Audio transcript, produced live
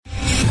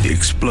the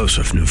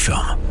explosive new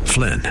film,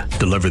 Flynn,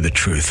 Deliver the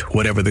Truth,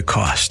 Whatever the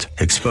Cost,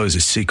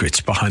 exposes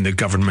secrets behind the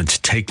government's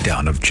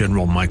takedown of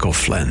General Michael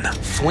Flynn.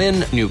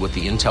 Flynn knew what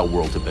the intel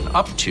world had been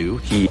up to.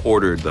 He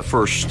ordered the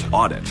first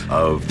audit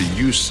of the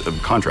use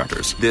of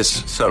contractors.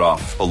 This set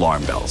off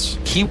alarm bells.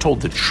 He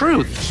told the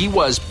truth. He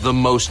was the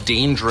most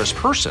dangerous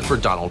person for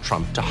Donald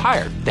Trump to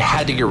hire. They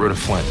had to get rid of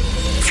Flynn.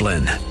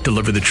 Flynn,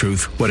 Deliver the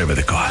Truth, Whatever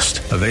the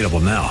Cost. Available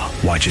now.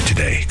 Watch it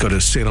today. Go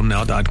to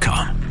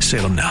salemnow.com.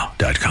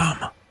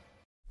 salemnow.com.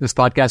 This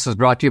podcast was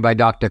brought to you by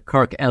Dr.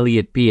 Kirk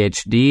Elliott,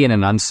 PhD. In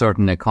an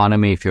uncertain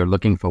economy, if you're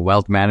looking for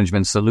wealth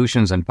management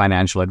solutions and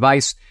financial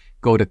advice,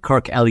 go to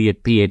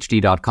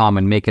kirkelliottphd.com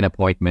and make an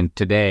appointment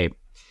today.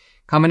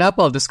 Coming up,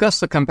 I'll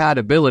discuss the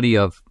compatibility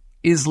of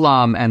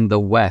Islam and the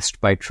West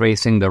by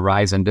tracing the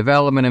rise and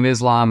development of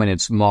Islam and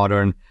its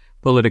modern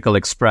political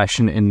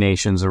expression in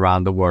nations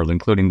around the world,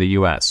 including the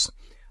U.S.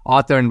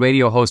 Author and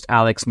radio host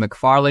Alex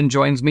McFarland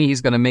joins me. He's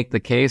going to make the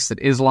case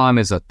that Islam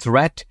is a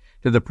threat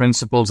to the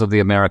principles of the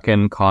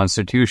American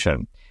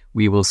Constitution.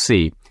 We will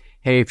see.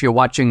 Hey, if you're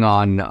watching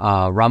on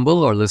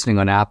Rumble or listening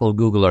on Apple,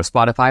 Google, or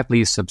Spotify,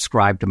 please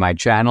subscribe to my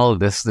channel.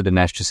 This is the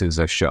Dinesh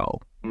D'Souza Show.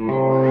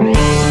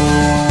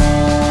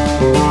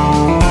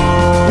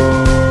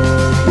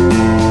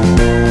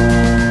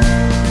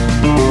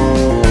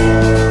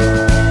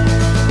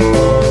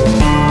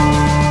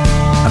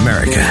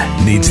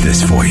 America needs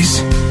this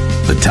voice.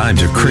 The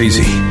times are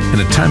crazy. In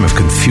a time of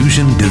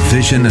confusion,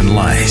 division, and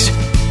lies,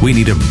 we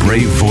need a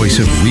brave voice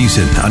of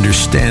reason,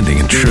 understanding,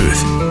 and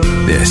truth.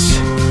 This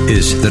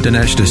is the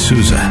Dinesh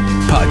D'Souza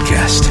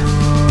Podcast.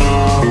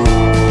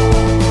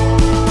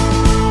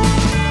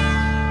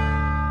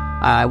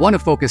 I want to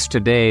focus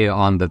today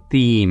on the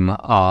theme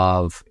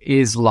of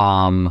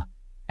Islam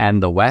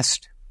and the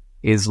West,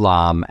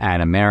 Islam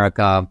and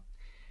America.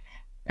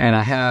 And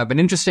I have an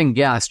interesting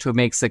guest who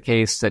makes the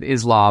case that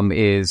Islam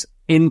is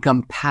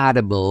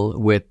incompatible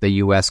with the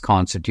U.S.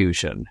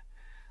 Constitution.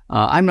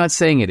 I'm not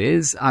saying it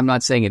is. I'm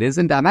not saying it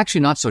isn't. I'm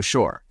actually not so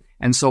sure.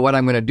 And so what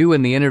I'm going to do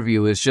in the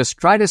interview is just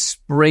try to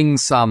spring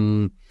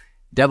some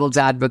devil's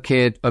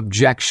advocate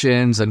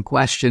objections and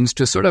questions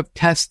to sort of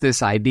test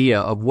this idea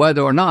of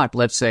whether or not,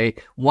 let's say,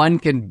 one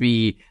can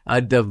be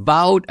a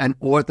devout and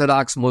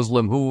Orthodox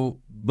Muslim who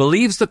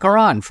believes the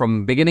Quran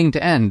from beginning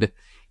to end.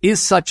 Is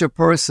such a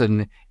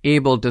person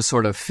able to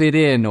sort of fit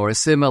in or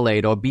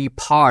assimilate or be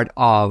part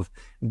of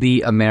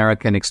the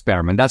American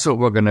experiment? That's what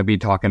we're going to be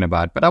talking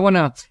about.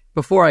 But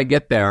before I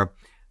get there,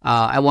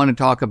 I want to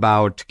talk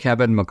about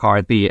Kevin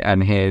McCarthy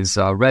and his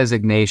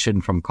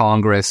resignation from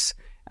Congress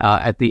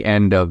at the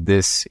end of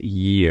this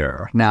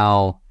year.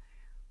 Now,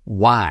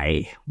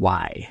 why?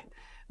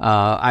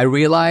 I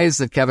realize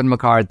that Kevin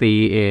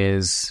McCarthy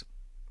is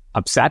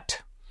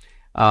upset.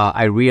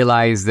 I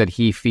realize that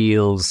he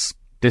feels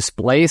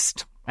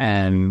displaced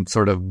and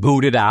sort of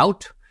booted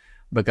out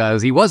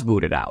because he was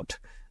booted out.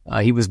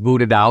 He was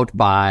booted out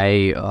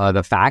by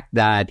the fact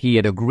that he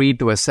had agreed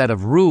to a set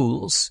of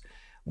rules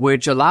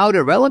which allowed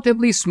a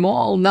relatively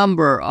small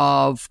number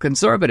of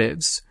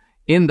conservatives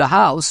in the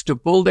House to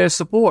pull their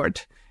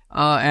support,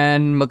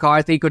 and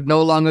McCarthy could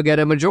no longer get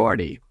a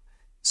majority.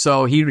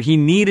 So he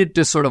needed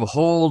to sort of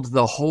hold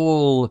the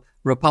whole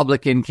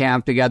Republican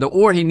camp together,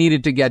 or he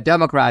needed to get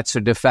Democrats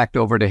to defect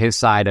over to his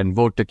side and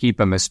vote to keep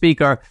him as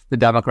Speaker. The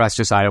Democrats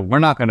decided, we're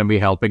not going to be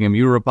helping him.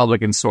 You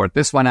Republicans sort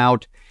this one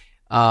out.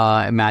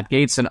 Matt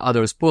Gaetz and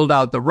others pulled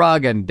out the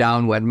rug, and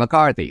down went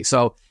McCarthy.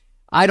 So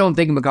I don't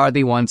think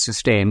McCarthy wants to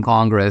stay in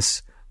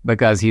Congress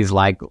because he's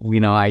like,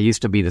 I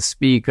used to be the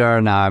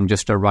Speaker. Now I'm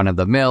just a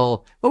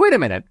run-of-the-mill. But wait a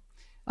minute.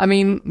 I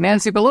mean,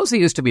 Nancy Pelosi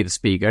used to be the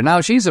Speaker.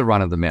 Now she's a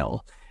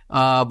run-of-the-mill.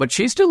 But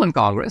she's still in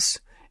Congress.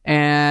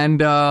 And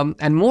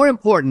more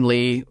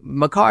importantly,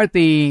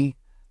 McCarthy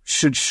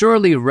should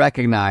surely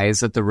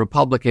recognize that the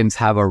Republicans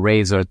have a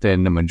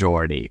razor-thin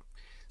majority.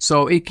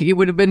 So it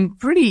would have been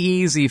pretty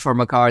easy for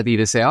McCarthy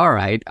to say, all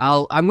right,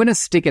 I'm going to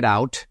stick it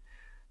out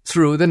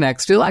through the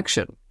next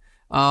election.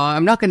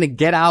 I'm not going to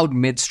get out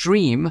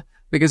midstream,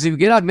 because if you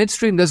get out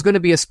midstream, there's going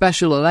to be a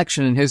special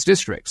election in his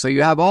district. So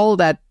you have all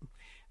that,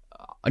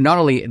 not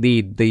only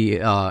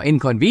the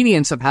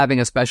inconvenience of having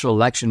a special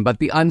election, but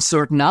the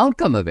uncertain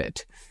outcome of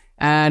it.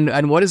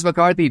 And what is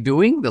McCarthy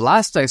doing? The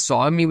last I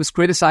saw him, he was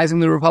criticizing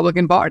the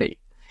Republican Party.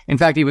 In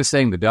fact, he was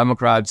saying the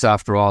Democrats,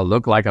 after all,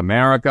 look like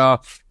America,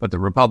 but the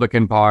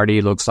Republican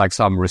Party looks like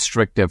some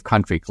restrictive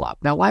country club.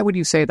 Now, why would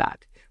you say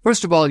that?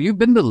 First of all, you've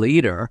been the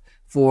leader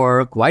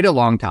for quite a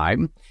long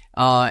time,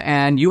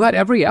 and you had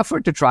every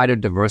effort to try to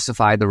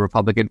diversify the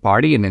Republican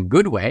Party in a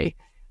good way,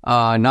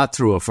 not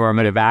through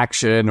affirmative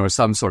action or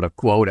some sort of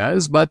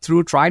quotas, but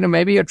through trying to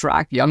maybe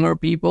attract younger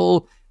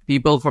people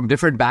from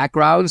different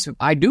backgrounds.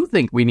 I do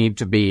think we need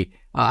to be,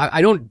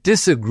 I don't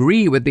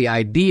disagree with the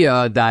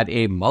idea that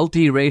a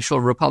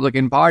multiracial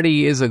Republican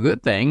Party is a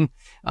good thing,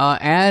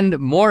 and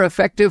more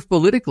effective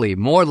politically,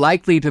 more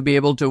likely to be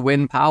able to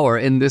win power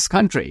in this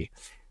country.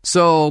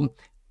 So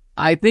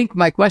I think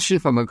my question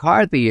for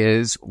McCarthy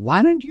is,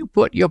 why don't you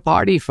put your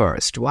party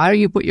first? Why don't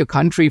you put your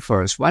country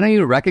first? Why don't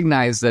you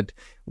recognize that,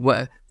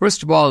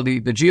 first of all,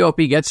 the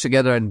GOP gets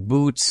together and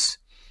boots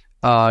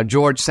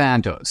George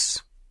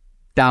Santos.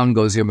 Down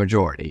goes your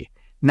majority.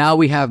 Now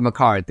we have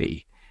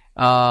McCarthy.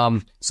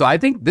 So I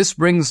think this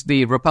brings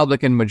the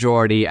Republican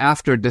majority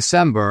after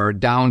December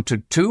down to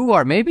 2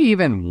 or maybe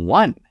even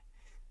 1.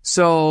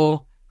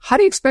 So how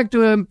do you expect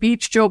to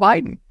impeach Joe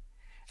Biden?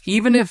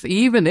 Even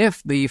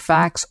if the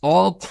facts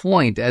all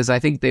point, as I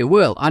think they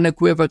will,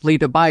 unequivocally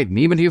to Biden,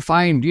 even if you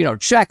find,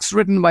 checks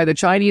written by the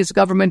Chinese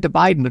government to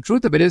Biden, the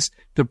truth of it is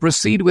to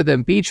proceed with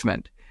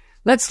impeachment.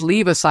 Let's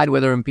leave aside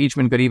whether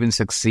impeachment could even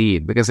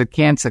succeed, because it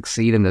can't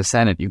succeed in the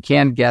Senate. You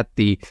can't get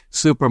the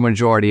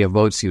supermajority of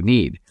votes you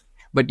need.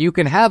 But you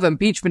can have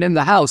impeachment in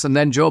the House, and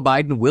then Joe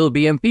Biden will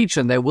be impeached,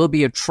 and there will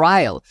be a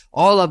trial.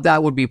 All of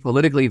that would be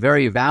politically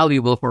very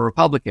valuable for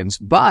Republicans.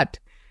 But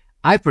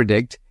I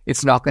predict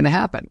it's not going to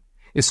happen.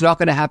 It's not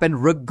going to happen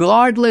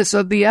regardless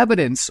of the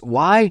evidence.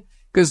 Why?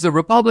 Because the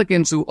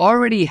Republicans who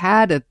already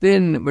had a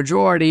thin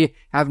majority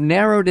have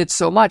narrowed it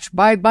so much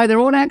by their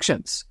own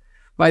actions,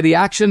 by the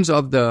actions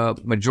of the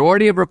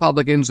majority of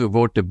Republicans who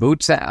vote to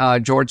boot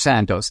George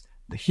Santos.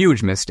 A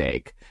huge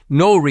mistake.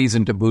 No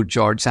reason to boot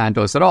George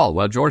Santos at all.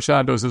 Well, George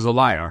Santos is a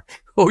liar.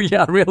 Oh,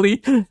 yeah,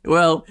 really?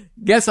 Well,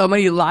 guess how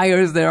many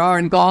liars there are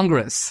in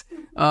Congress?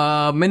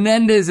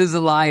 Menendez is a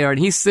liar, and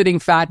he's sitting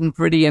fat and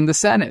pretty in the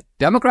Senate.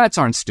 Democrats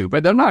aren't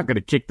stupid. They're not going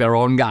to kick their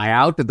own guy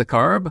out to the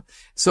curb.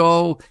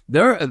 So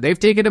they've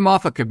taken him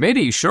off a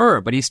committee,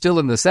 sure, but he's still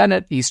in the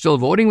Senate. He's still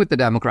voting with the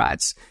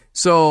Democrats.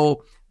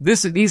 So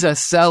these are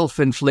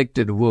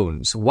self-inflicted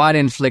wounds. One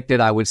inflicted,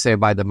 I would say,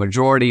 by the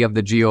majority of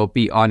the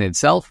GOP on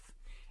itself,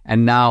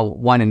 and now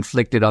one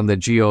inflicted on the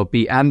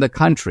GOP and the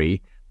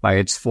country by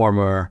its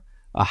former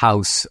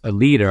House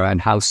leader and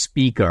House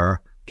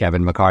Speaker,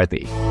 Kevin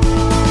McCarthy.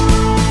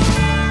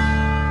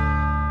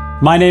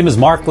 My name is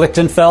Mark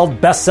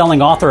Lichtenfeld,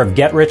 best-selling author of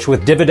Get Rich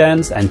with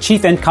Dividends and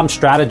chief income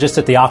strategist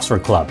at the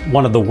Oxford Club,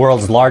 one of the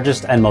world's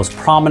largest and most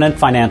prominent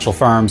financial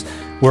firms,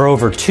 where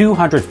over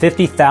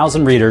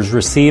 250,000 readers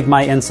receive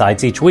my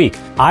insights each week.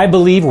 I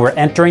believe we're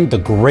entering the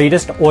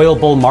greatest oil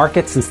bull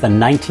market since the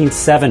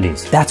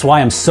 1970s. That's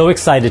why I'm so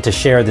excited to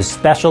share this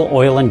special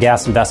oil and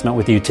gas investment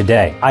with you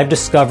today. I've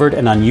discovered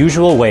an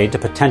unusual way to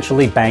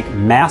potentially bank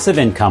massive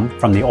income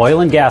from the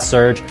oil and gas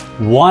surge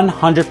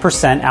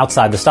 100%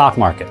 outside the stock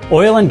market.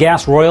 Oil and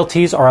gas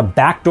royalties are a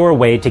backdoor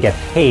way to get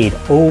paid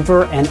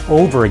over and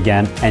over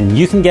again, and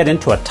you can get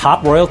into a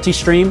top royalty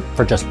stream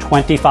for just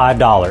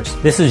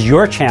 $25. This is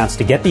your chance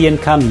to get the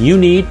income you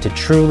need to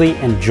truly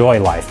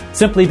enjoy life,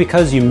 simply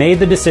because you made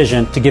the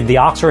decision to give the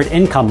Oxford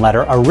Income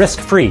Letter a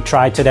risk-free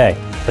try today.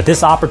 But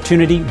this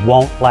opportunity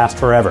won't last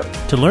forever.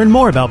 To learn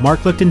more about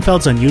Mark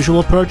Lichtenfeld's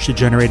unusual approach to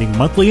generating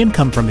monthly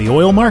income from the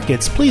oil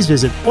markets, please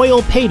visit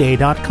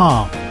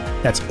oilpayday.com.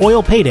 That's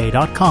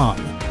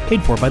oilpayday.com.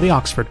 Paid for by the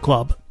Oxford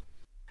Club.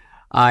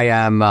 I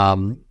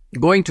am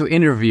going to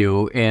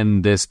interview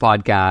in this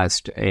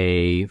podcast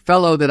a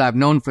fellow that I've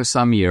known for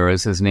some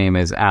years. His name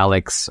is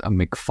Alex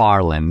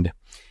McFarland.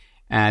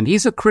 And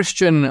he's a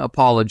Christian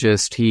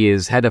apologist. He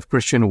is head of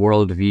Christian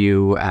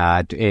Worldview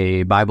at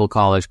a Bible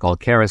college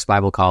called Charis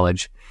Bible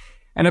College.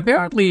 And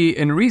apparently,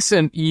 in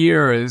recent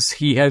years,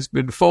 he has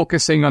been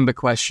focusing on the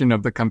question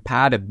of the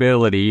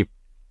compatibility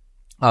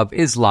of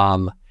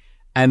Islam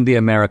and the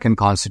American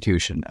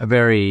Constitution, a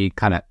very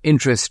kind of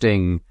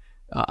interesting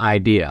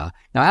idea.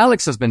 Now,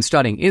 Alex has been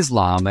studying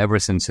Islam ever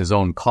since his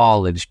own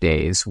college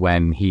days,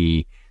 when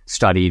he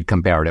studied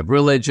comparative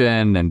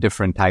religion and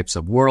different types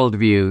of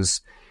worldviews.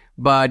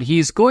 But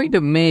he's going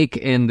to make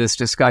in this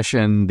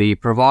discussion the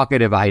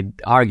provocative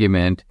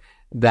argument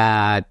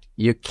that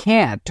you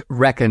can't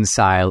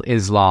reconcile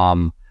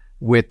Islam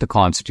with the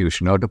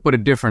Constitution. Or to put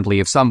it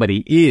differently, if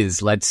somebody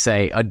is, let's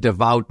say, a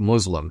devout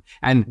Muslim,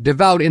 and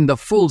devout in the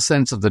full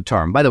sense of the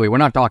term. By the way, we're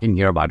not talking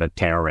here about a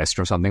terrorist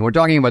or something. We're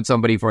talking about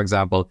somebody, for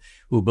example,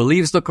 who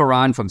believes the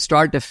Quran from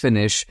start to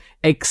finish,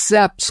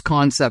 accepts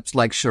concepts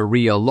like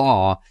Sharia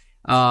law.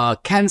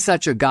 Can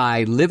such a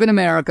guy live in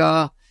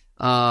America,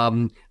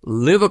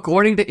 live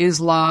according to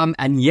Islam,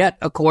 and yet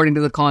according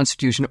to the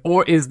Constitution?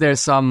 Or is there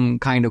some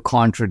kind of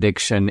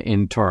contradiction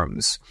in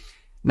terms?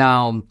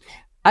 Now,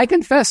 I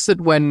confess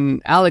that when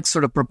Alex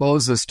sort of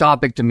proposed this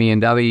topic to me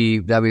and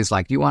Debbie's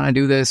like, do you want to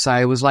do this?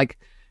 I was like,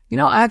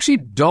 I actually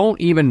don't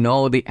even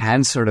know the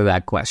answer to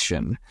that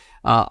question.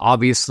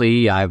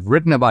 Obviously, I've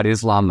written about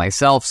Islam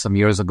myself. Some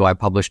years ago, I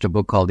published a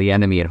book called The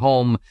Enemy at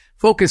Home,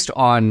 focused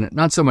on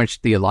not so much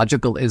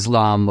theological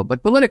Islam,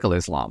 but political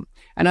Islam.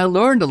 And I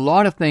learned a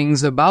lot of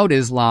things about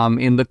Islam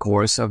in the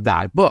course of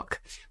that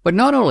book. But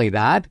not only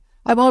that,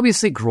 I've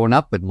obviously grown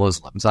up with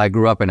Muslims. I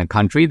grew up in a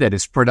country that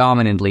is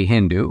predominantly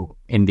Hindu,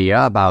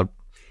 India, about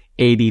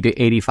 80 to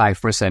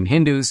 85%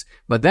 Hindus,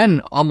 but then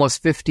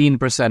almost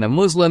 15% of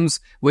Muslims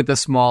with a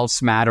small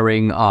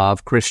smattering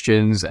of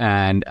Christians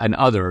and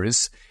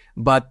others.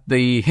 But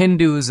the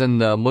Hindus and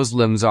the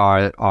Muslims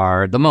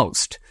are the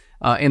most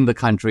in the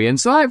country.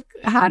 And so I've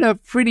had a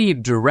pretty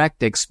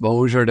direct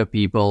exposure to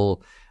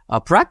people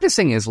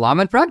practicing Islam,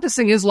 and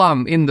practicing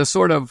Islam in the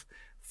sort of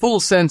full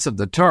sense of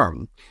the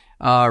term.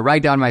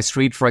 Right down my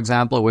street, for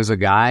example, was a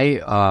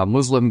guy, a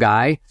Muslim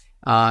guy,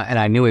 and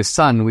I knew his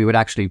son. We would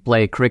actually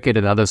play cricket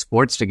and other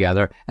sports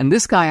together. And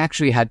this guy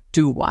actually had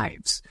 2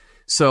 wives.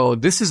 So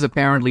this is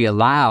apparently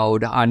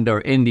allowed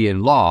under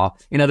Indian law.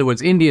 In other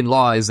words, Indian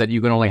law is that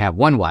you can only have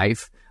 1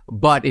 wife.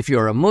 But if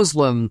you're a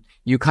Muslim,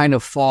 you kind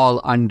of fall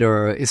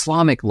under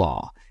Islamic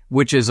law,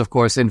 which is, of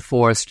course,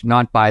 enforced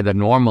not by the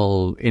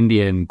normal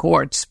Indian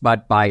courts,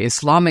 but by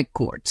Islamic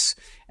courts.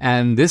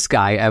 And this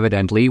guy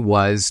evidently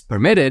was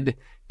permitted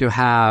to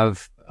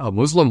have a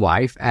Muslim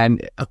wife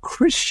and a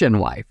Christian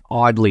wife,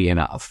 oddly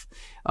enough,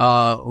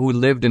 who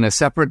lived in a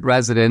separate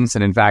residence.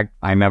 And in fact,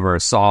 I never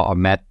saw or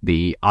met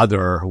the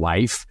other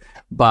wife,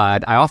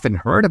 but I often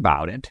heard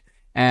about it.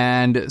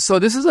 And so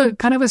this is a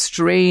kind of a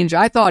strange,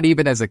 I thought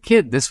even as a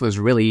kid, this was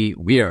really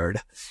weird.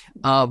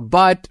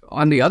 But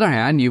on the other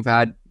hand, you've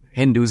had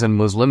Hindus and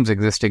Muslims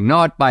existing,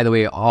 not, by the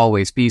way,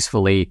 always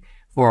peacefully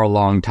for a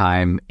long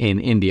time in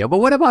India. But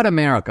what about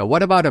America?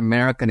 What about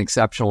American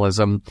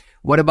exceptionalism?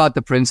 What about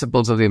the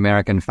principles of the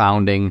American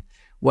founding?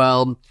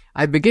 Well,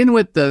 I begin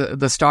with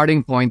the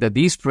starting point that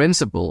these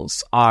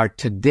principles are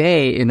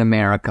today in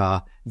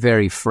America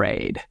very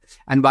frayed.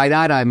 And by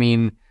that, I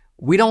mean,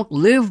 we don't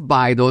live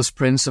by those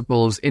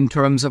principles in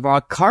terms of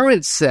our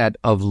current set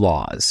of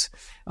laws.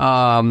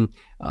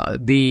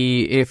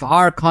 If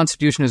our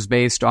Constitution is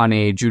based on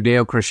a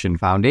Judeo-Christian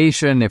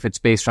foundation, if it's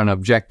based on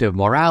objective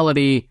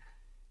morality,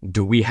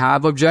 do we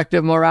have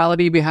objective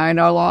morality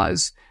behind our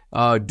laws?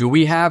 Do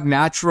we have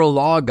natural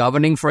law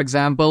governing, for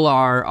example,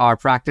 our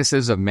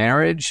practices of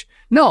marriage?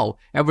 No.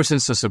 Ever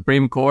since the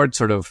Supreme Court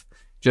sort of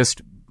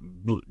just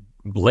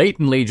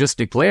blatantly just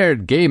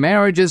declared gay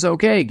marriage is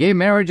okay, gay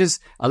marriage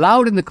is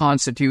allowed in the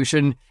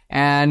Constitution,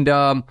 and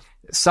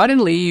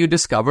suddenly you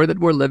discover that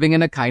we're living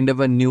in a kind of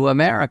a new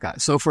America.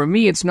 So for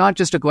me, it's not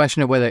just a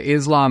question of whether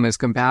Islam is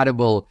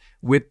compatible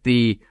with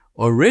the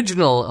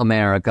original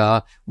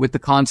America, with the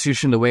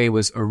Constitution the way it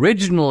was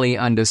originally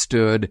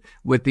understood,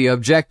 with the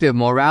objective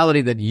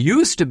morality that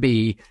used to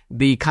be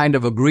the kind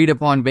of agreed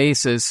upon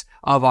basis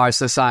of our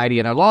society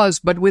and our laws,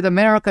 but with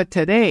America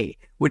today,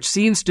 which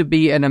seems to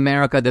be an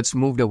America that's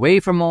moved away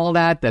from all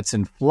that, that's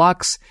in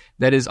flux,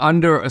 that is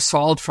under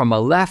assault from a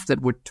left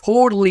that would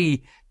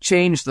totally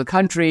change the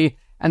country.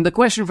 And the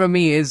question for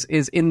me is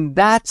in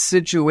that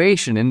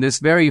situation, in this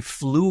very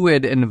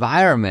fluid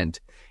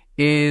environment,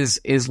 is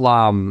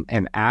Islam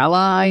an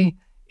ally?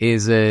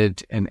 Is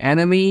it an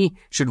enemy?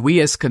 Should we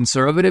as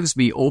conservatives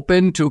be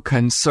open to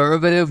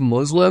conservative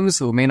Muslims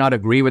who may not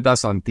agree with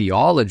us on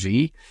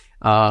theology?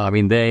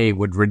 They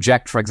would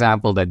reject, for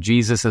example, that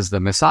Jesus is the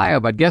Messiah,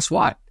 but guess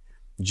what?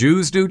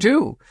 Jews do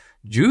too.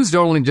 Jews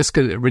don't only just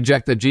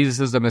reject that Jesus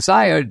is the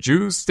Messiah.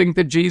 Jews think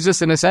that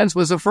Jesus, in a sense,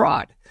 was a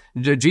fraud.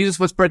 Jesus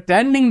was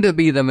pretending to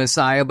be the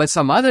Messiah, but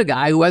some other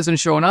guy who hasn't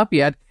shown up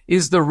yet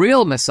is the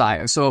real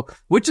Messiah. So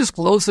which is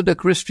closer to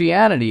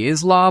Christianity,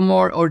 Islam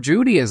or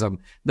Judaism?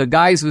 The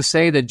guys who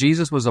say that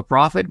Jesus was a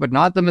prophet but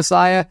not the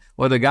Messiah,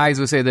 or the guys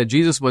who say that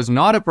Jesus was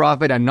not a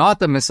prophet and not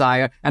the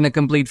Messiah and a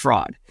complete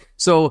fraud?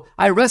 So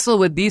I wrestle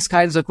with these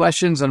kinds of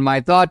questions, and my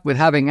thought with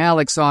having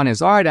Alex on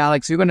is, all right,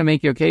 Alex, you're going to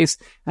make your case,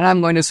 and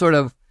I'm going to sort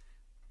of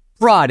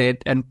prod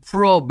it and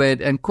probe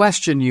it and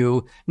question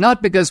you,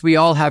 not because we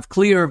all have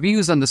clear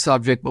views on the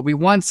subject, but we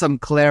want some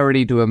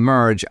clarity to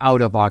emerge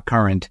out of our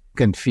current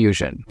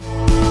confusion.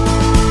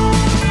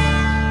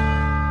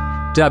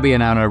 Debbie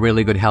and I are on a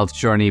really good health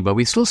journey, but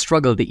we still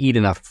struggle to eat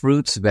enough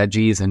fruits,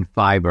 veggies, and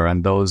fiber,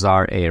 and those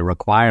are a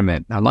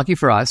requirement. Now, lucky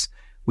for us,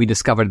 we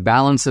discovered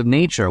Balance of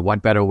Nature.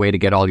 What better way to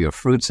get all your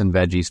fruits and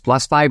veggies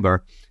plus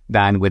fiber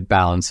than with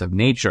Balance of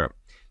Nature?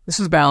 This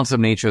is Balance of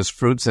Nature's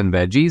fruits and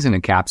veggies in a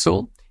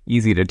capsule.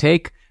 Easy to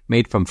take,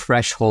 made from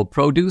fresh whole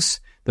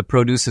produce. The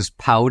produce is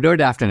powdered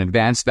after an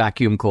advanced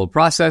vacuum cold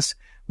process,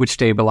 which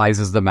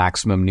stabilizes the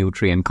maximum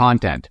nutrient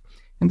content.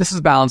 And this is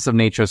Balance of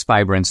Nature's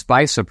Fiber and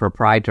Spice, a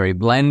proprietary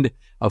blend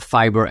of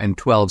fiber and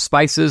 12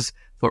 spices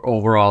for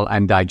overall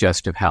and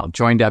digestive health.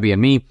 Join Debbie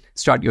and me.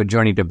 Start your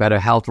journey to better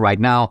health right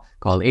now.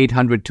 Call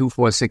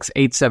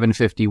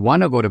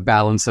 800-246-8751 or go to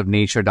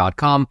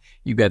balanceofnature.com.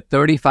 You get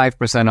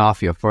 35%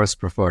 off your first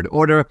preferred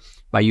order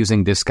by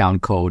using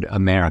discount code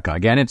America.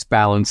 Again, it's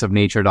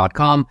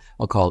balanceofnature.com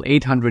or call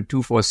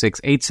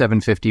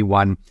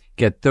 800-246-8751.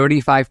 Get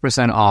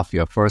 35% off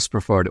your first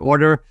preferred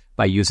order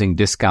by using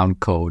discount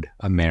code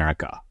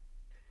America.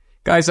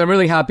 Guys, I'm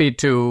really happy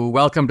to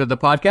welcome to the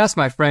podcast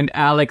my friend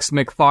Alex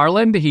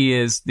McFarland.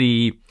 He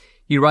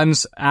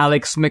runs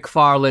Alex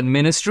McFarland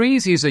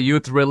Ministries. He's a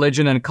youth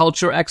religion and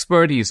culture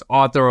expert. He's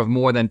author of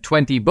more than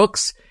 20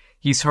 books.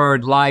 He's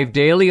heard live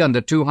daily on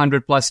the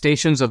 200-plus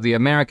stations of the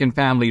American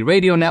Family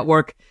Radio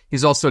Network.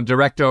 He's also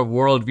director of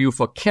Worldview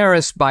for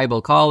Charis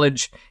Bible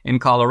College in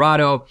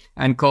Colorado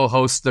and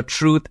co-hosts the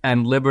Truth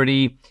and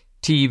Liberty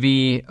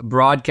TV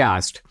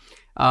broadcast.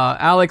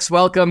 Alex,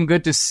 welcome.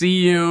 Good to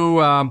see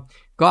you.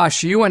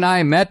 Gosh, you and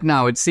I met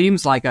now, it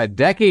seems like a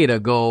decade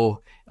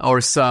ago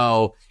or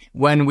so.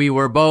 when we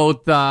were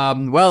both,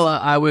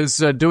 I was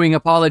doing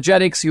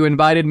apologetics. You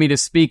invited me to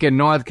speak in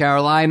North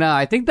Carolina.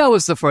 I think that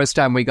was the first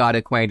time we got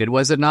acquainted,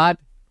 was it not?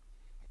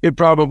 It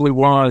probably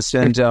was.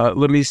 And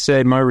let me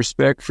say, my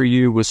respect for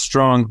you was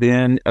strong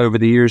then. Over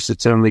the years,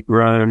 it's only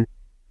grown.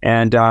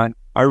 And I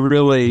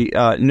really,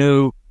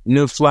 no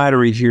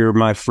flattery here,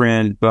 my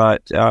friend,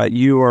 but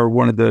you are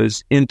one of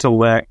those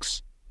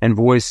intellects and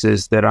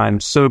voices that I'm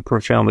so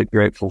profoundly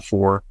grateful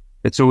for.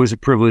 It's always a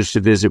privilege to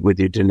visit with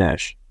you,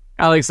 Dinesh.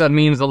 Alex, that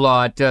means a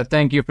lot.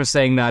 Thank you for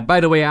saying that. By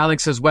the way,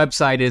 Alex's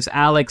website is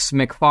Alex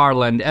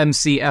McFarland,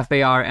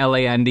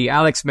 McFarland,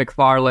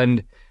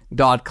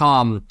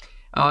 alexmcfarland.com.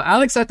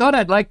 Alex, I thought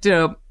I'd like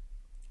to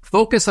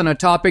focus on a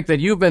topic that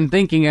you've been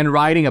thinking and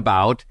writing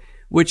about,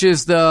 which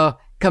is the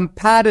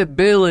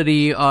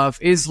compatibility of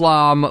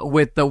Islam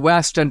with the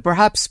West, and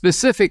perhaps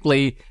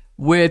specifically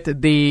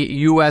with the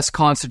U.S.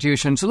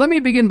 Constitution. So let me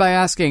begin by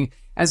asking,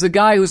 as a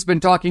guy who's been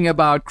talking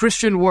about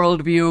Christian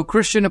worldview,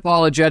 Christian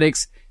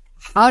apologetics,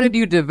 how did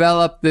you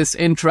develop this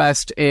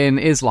interest in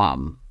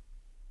Islam?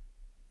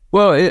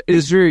 Well, it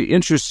is very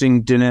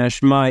interesting,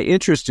 Dinesh. My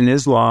interest in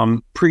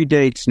Islam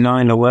predates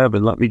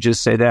 9/11. Let me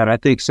just say that. I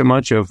think so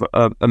much of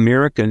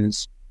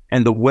Americans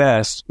and the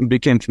West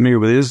became familiar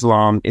with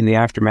Islam in the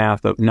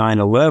aftermath of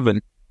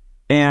 9/11.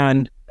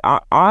 And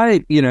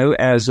I,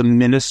 as a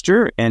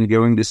minister and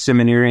going to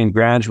seminary and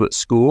graduate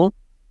school,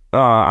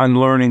 I'm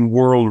learning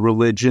world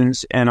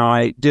religions. And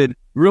I did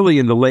really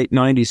in the late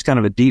 90s kind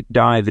of a deep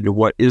dive into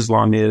what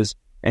Islam is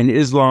and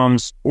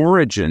Islam's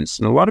origins.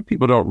 And a lot of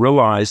people don't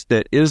realize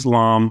that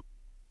Islam,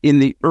 in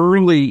the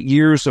early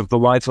years of the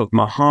life of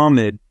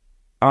Muhammad,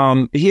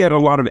 he had a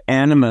lot of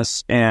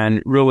animus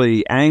and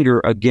really anger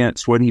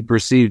against what he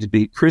perceived to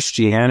be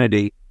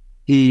Christianity.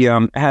 He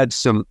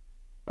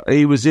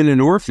he was in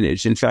an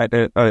orphanage, in fact,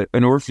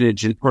 an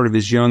orphanage in part of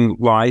his young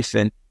life,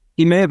 and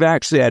he may have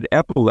actually had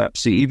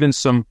epilepsy. Even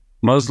some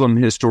Muslim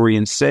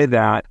historians say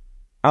that.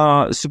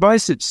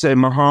 Suffice it to say,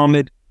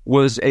 Muhammad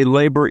was a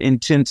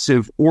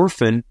labor-intensive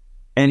orphan,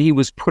 and he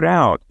was put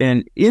out.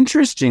 And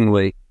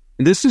interestingly,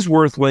 this is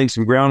worth laying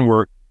some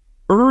groundwork,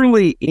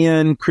 early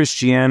in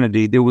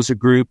Christianity, there was a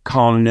group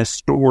called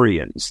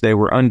Nestorians. They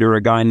were under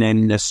a guy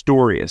named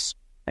Nestorius.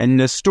 And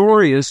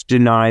Nestorius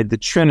denied the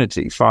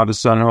Trinity, Father,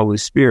 Son, Holy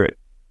Spirit.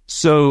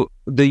 So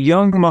the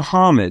young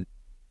Muhammad,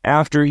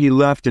 after he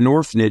left an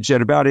orphanage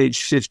at about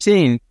age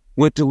 15,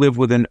 went to live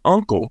with an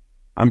uncle.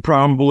 I'm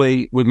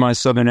probably, with my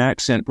southern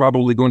accent,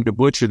 probably going to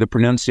butcher the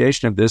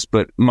pronunciation of this,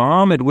 but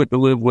Muhammad went to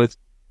live with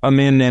a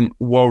man named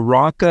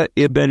Waraka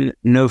ibn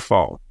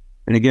Nawfal.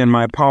 And again,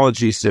 my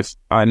apologies if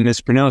I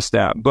mispronounced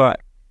that, but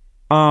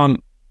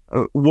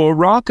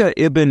Waraka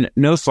ibn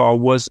Nawfal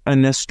was a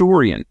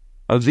Nestorian,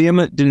 a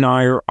vehement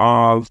denier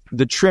of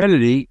the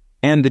Trinity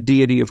and the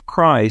deity of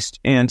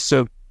Christ. And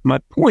so my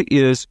point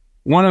is,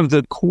 one of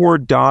the core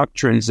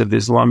doctrines of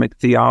Islamic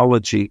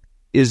theology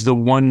is the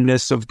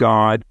oneness of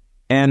God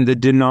and the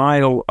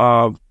denial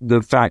of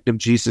the fact of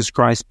Jesus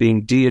Christ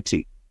being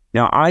deity.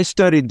 Now, I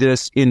studied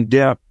this in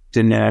depth,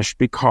 Dinesh,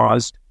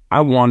 because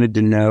I wanted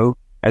to know,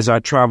 as I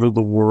traveled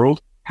the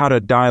world, how to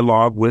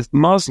dialogue with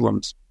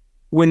Muslims.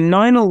 When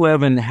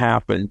 9/11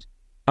 happened,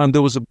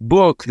 there was a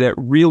book that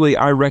really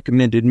I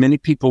recommended many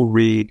people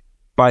read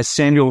by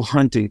Samuel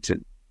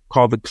Huntington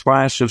called The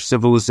Clash of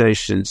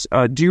Civilizations.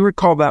 Do you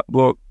recall that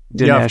book,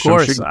 Dinesh? Yeah, of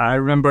course. I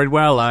remember it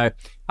well. I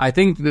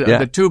think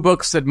the two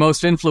books that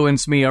most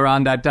influenced me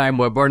around that time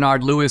were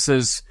Bernard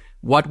Lewis's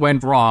What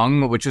Went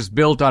Wrong, which is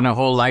built on a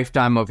whole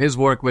lifetime of his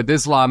work with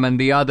Islam, and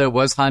the other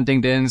was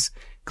Huntington's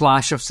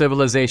Clash of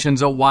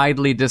Civilizations, a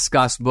widely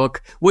discussed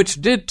book, which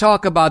did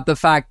talk about the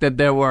fact that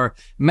there were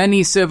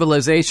many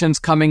civilizations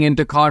coming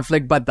into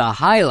conflict, but the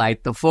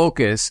highlight, the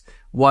focus,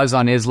 was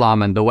on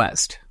Islam and the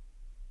West.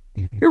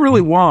 It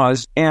really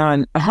was.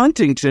 And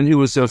Huntington, who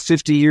was a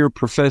 50-year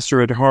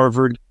professor at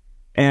Harvard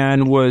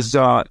and was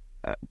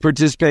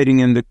participating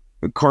in the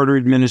Carter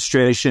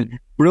administration,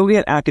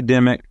 brilliant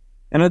academic,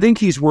 and I think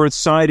he's worth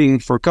citing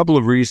for a couple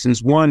of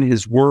reasons. One,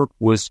 his work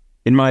was,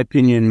 in my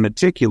opinion,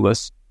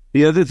 meticulous.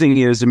 The other thing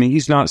is,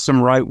 he's not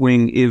some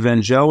right-wing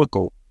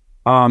evangelical.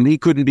 He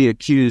couldn't be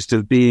accused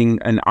of being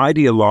an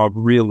ideologue,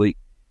 really.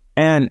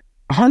 And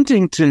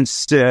Huntington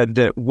said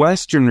that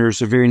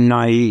Westerners are very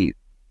naive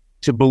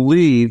to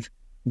believe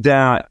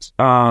that,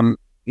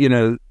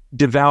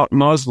 devout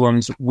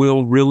Muslims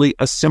will really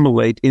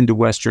assimilate into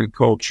Western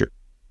culture.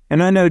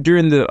 And I know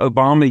during the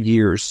Obama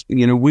years,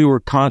 we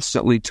were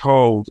constantly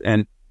told,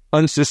 and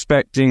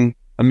unsuspecting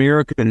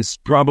Americans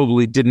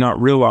probably did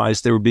not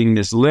realize they were being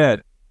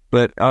misled,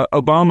 but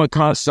Obama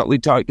constantly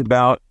talked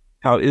about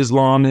how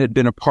Islam had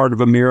been a part of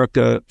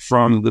America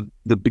from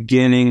the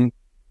beginning,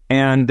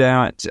 and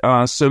that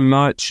so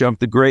much of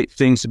the great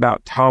things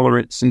about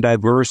tolerance and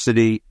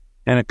diversity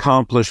and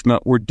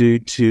accomplishment were due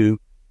to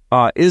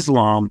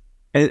Islam.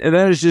 And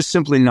that is just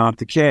simply not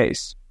the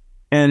case.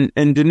 And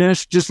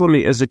Dinesh, just let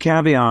me, as a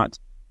caveat,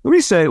 let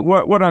me say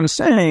what I'm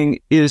saying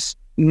is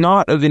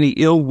not of any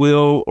ill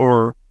will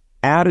or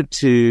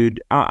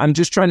attitude. I'm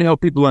just trying to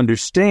help people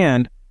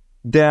understand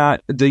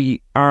that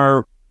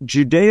our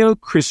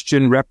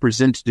Judeo-Christian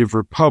representative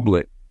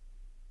republic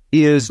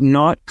is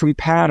not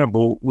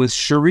compatible with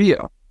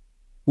Sharia,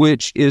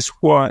 which is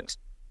what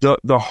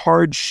the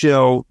hard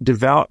shell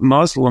devout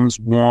Muslims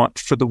want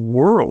for the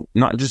world,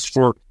 not just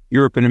for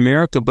Europe and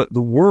America, but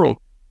the world.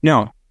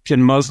 Now,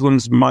 can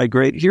Muslims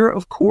migrate here?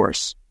 Of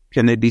course.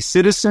 Can they be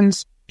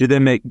citizens? Do they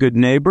make good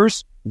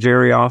neighbors?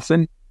 Very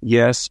often,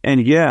 yes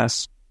and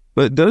yes.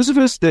 But those of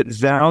us that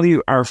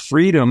value our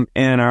freedom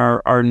and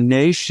our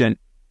nation,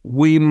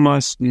 we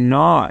must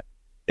not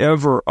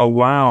ever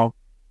allow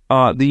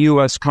the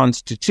U.S.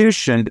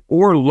 Constitution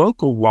or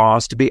local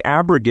laws to be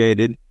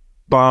abrogated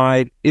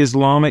by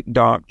Islamic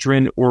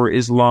doctrine or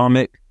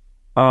Islamic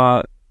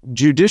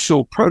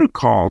judicial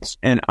protocols.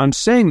 And I'm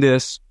saying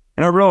this,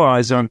 and I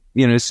realize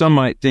some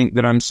might think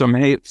that I'm some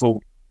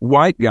hateful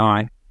white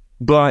guy,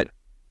 but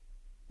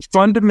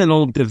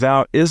fundamental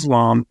devout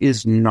Islam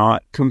is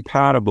not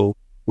compatible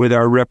with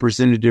our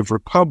representative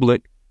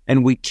republic,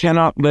 and we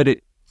cannot let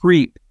it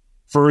creep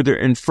further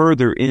and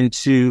further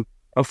into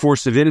a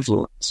force of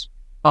influence.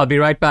 I'll be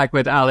right back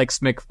with Alex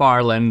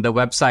McFarland, the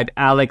website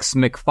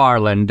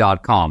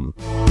alexmcfarland.com.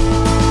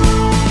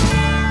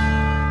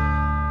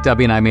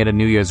 Debbie and I made a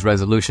New Year's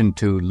resolution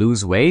to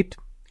lose weight,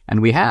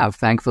 and we have.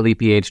 Thankfully,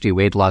 PhD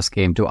weight loss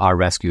came to our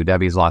rescue.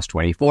 Debbie's lost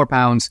 24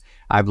 pounds.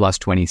 I've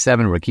lost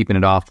 27. We're keeping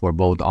it off. We're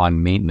both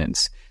on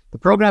maintenance. The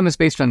program is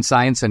based on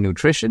science and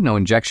nutrition. No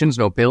injections,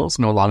 no pills,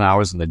 no long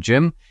hours in the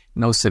gym,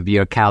 no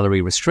severe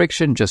calorie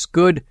restriction, just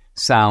good,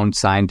 sound,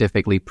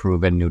 scientifically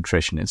proven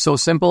nutrition. It's so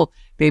simple.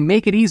 They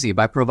make it easy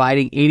by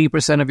providing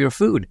 80% of your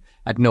food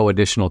at no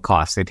additional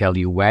cost. They tell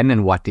you when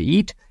and what to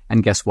eat.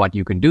 And guess what?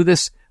 You can do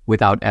this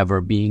without ever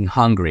being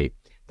hungry.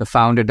 The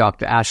founder,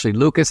 Dr. Ashley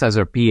Lucas, has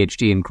her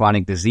PhD in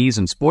chronic disease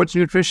and sports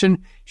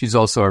nutrition. She's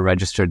also a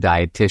registered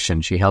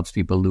dietitian. She helps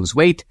people lose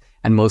weight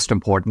and, most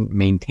important,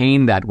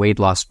 maintain that weight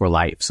loss for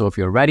life. So if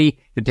you're ready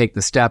to take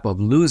the step of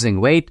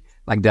losing weight,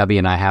 like Debbie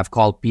and I have,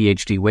 called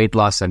PhD Weight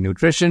Loss and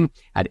Nutrition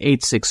at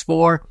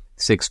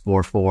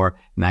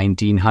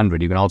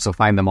 864-644-1900. You can also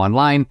find them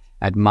online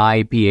at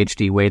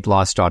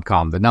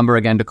myphdweightloss.com. The number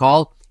again to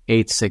call,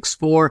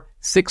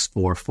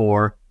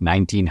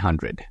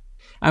 864-644-1900.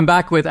 I'm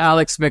back with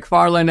Alex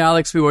McFarland.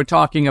 Alex, we were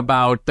talking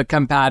about the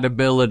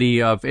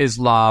compatibility of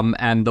Islam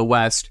and the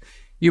West.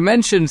 You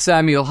mentioned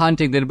Samuel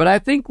Huntington, but I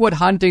think what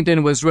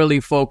Huntington was really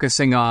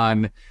focusing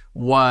on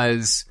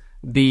was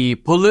the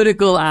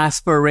political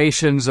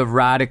aspirations of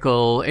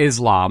radical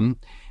Islam,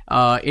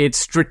 its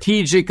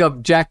strategic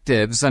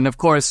objectives. And of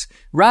course,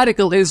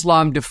 radical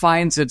Islam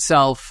defines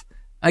itself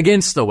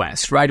against the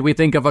West, right? We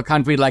think of a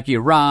country like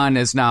Iran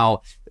as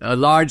now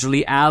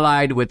largely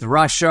allied with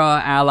Russia,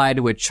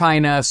 allied with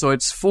China. So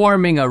it's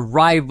forming a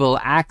rival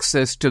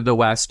axis to the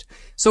West.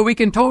 So we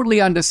can totally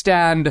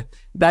understand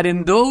that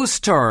in those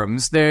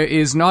terms, there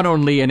is not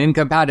only an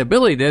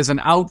incompatibility, there's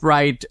an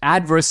outright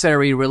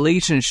adversary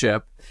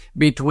relationship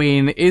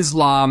between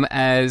Islam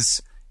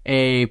as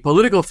a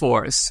political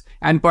force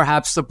and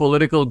perhaps the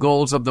political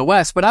goals of the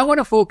West. But I want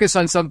to focus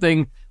on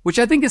something which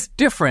I think is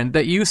different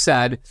that you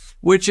said,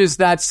 which is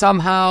that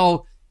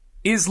somehow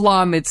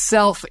Islam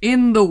itself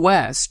in the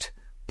West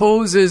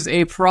poses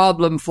a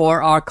problem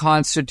for our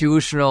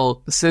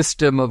constitutional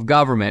system of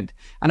government.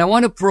 And I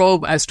want to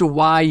probe as to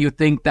why you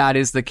think that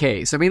is the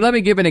case. I mean, let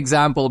me give an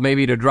example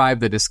maybe to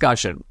drive the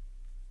discussion.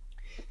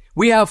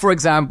 We have, for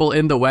example,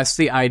 in the West,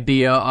 the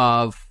idea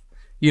of,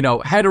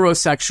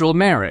 heterosexual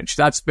marriage.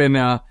 That's been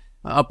a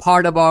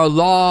part of our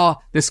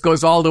law. This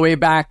goes all the way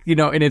back,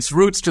 in its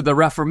roots to the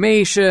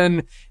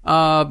Reformation,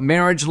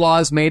 marriage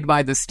laws made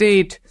by the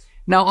state.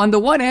 Now, on the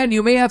one hand,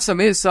 you may have some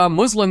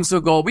Muslims who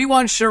go, we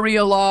want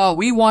Sharia law,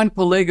 we want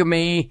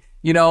polygamy,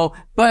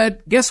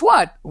 but guess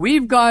what?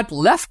 We've got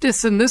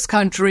leftists in this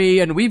country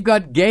and we've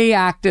got gay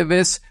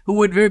activists who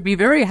would be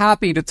very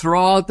happy to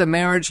throw out the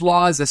marriage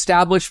laws,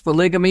 establish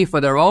polygamy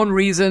for their own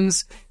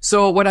reasons.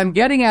 So what I'm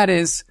getting at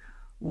is,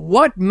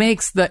 what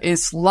makes the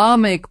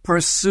Islamic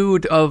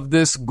pursuit of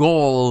this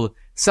goal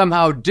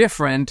somehow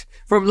different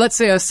from, let's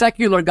say, a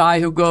secular guy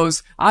who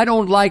goes, I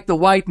don't like the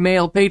white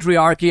male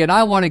patriarchy and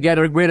I want to get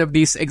rid of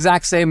these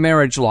exact same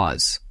marriage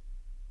laws?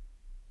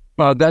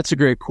 Well, that's a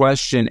great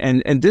question.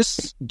 And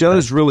this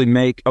does really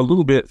make a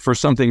little bit for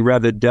something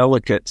rather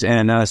delicate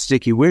and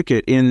sticky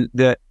wicket in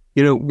that,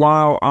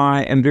 while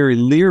I am very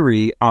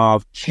leery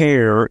of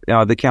CAIR,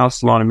 the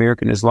Council on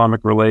American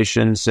Islamic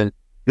Relations, and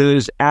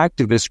those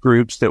activist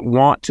groups that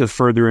want to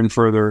further and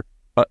further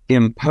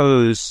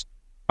impose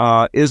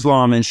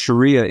Islam and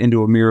Sharia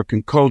into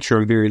American culture,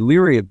 I'm very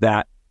leery of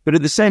that. But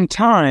at the same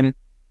time,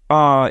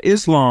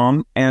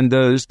 Islam and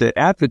those that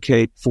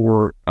advocate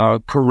for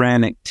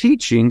Quranic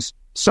teachings,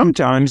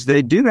 sometimes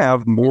they do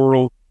have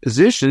moral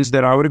positions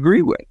that I would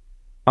agree with.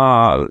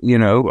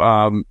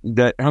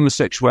 That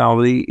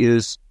homosexuality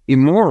is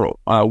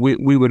immoral.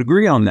 We would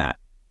agree on that.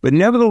 But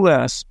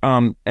nevertheless,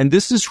 and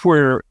this is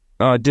where,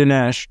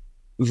 Dinesh,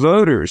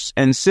 voters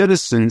and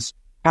citizens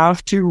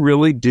have to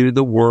really do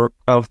the work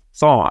of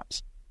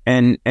thought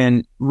and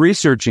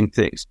researching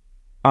things.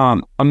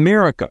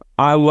 America,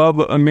 I love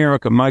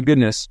America. My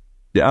goodness,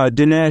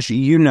 Dinesh,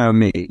 you know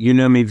me. You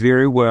know me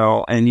very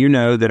well, and you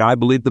know that I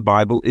believe the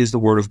Bible is the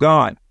Word of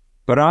God.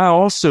 But I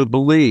also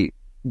believe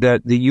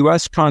that the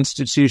U.S.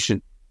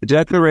 Constitution, the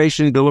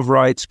Declaration, Bill of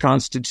Rights,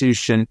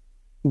 Constitution,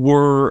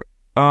 were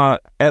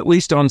at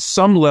least on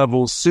some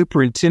level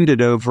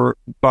superintended over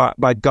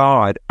by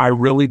God. I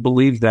really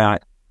believe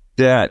that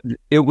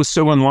it was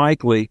so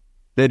unlikely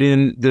that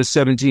in the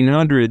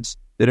 1700s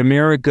that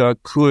America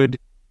could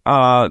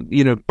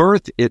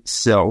birth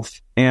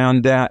itself,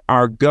 and that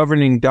our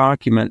governing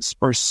documents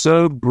are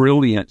so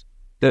brilliant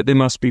that they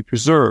must be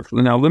preserved.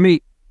 Now, let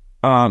me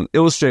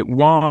illustrate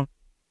why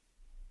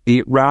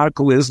the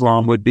radical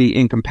Islam would be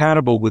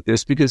incompatible with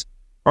this, because,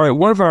 all right,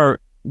 one of our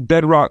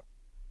bedrock,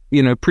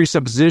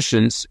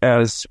 presuppositions,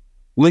 as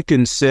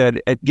Lincoln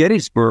said at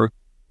Gettysburg,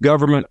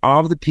 government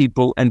of the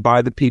people and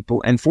by the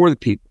people and for the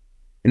people.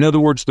 In other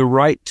words, the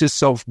right to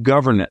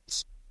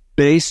self-governance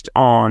based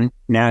on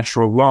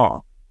natural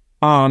law.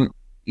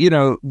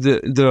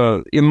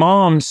 The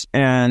imams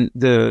and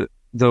the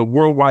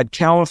worldwide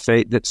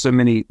caliphate that so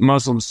many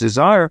Muslims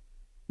desire,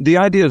 the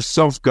idea of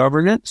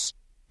self-governance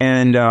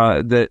and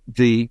that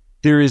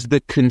there is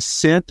the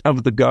consent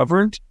of the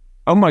governed.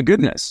 Oh my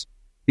goodness.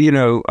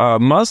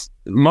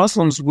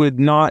 Muslims would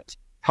not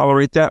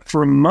tolerate that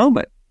for a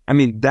moment. I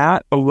mean,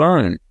 that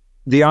alone,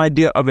 the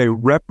idea of a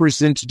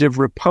representative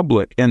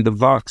republic and the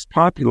vox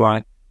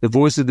populi, the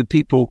voice of the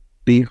people,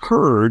 be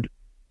heard,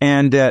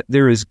 and that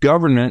there is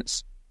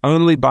governance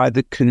only by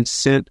the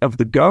consent of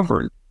the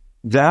governed,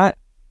 that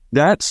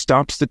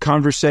stops the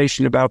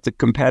conversation about the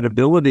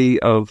compatibility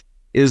of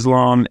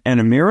Islam and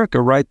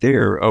America right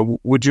there.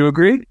 Would you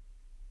agree?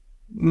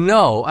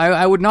 No,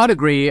 I would not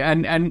agree,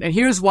 and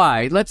here's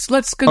why.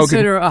 Let's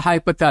consider a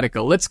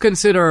hypothetical. Let's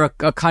consider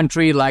a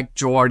country like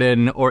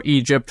Jordan or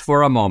Egypt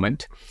for a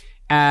moment,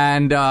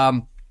 and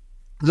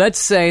let's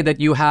say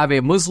that you have a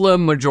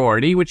Muslim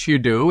majority, which you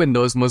do in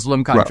those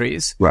Muslim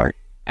countries, right?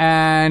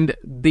 And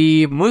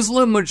the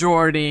Muslim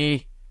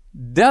majority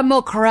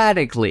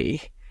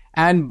democratically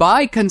and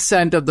by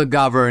consent of the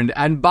governed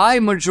and by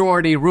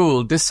majority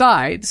rule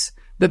decides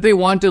that they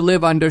want to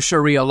live under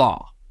Sharia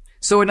law.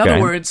 So in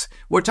other words,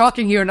 we're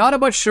talking here not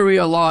about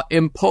Sharia law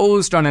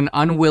imposed on an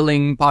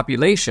unwilling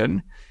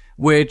population,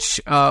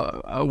 which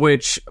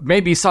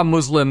maybe some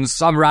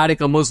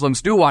radical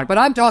Muslims do want, but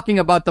I'm talking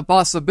about the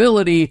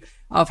possibility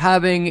of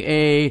having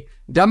a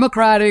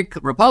democratic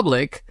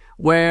republic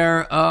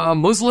where a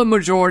Muslim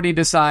majority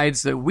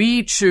decides that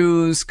we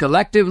choose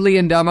collectively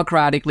and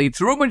democratically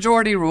through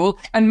majority rule,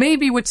 and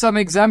maybe with some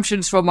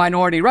exemptions for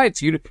minority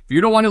rights. If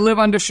you don't want to live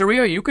under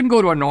Sharia, you can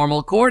go to a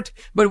normal court,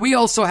 but we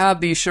also have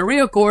these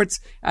Sharia courts,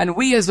 and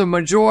we as a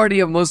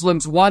majority of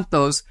Muslims want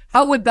those.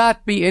 How would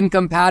that be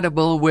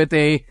incompatible with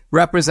a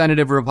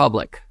representative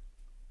republic?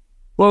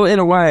 Well, in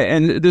a way,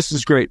 and this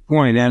is a great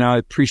point, and I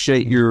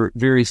appreciate your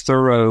very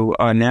thorough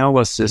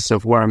analysis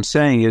of what I'm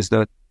saying,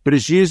 but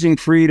it's using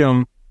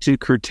freedom to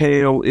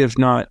curtail, if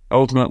not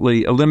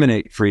ultimately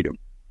eliminate freedom.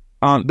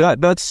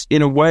 That's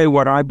in a way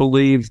what I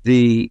believe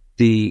the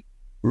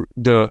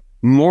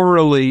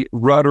morally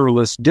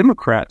rudderless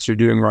Democrats are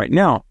doing right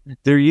now.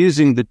 They're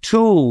using the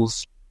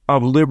tools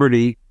of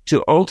liberty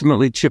to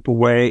ultimately chip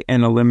away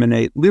and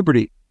eliminate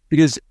liberty,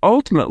 because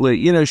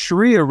ultimately,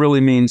 Sharia really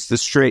means the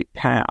straight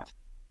path.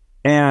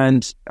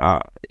 And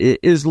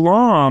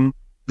Islam,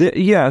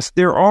 yes,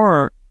 there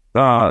are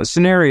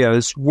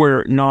scenarios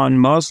where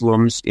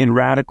non-Muslims in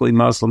radically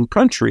Muslim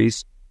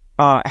countries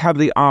have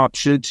the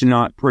option to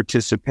not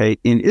participate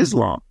in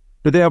Islam,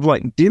 but they have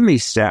like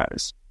dhimmi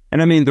status.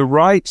 And I mean, the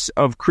rights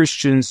of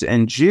Christians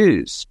and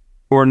Jews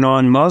or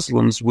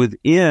non-Muslims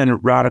within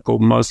radical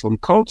Muslim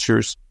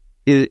cultures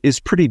is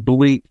pretty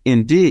bleak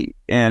indeed.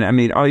 And I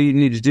mean, all you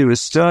need to do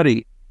is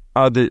study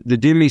the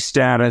dhimmi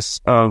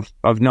status of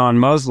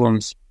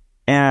non-Muslims,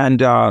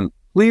 and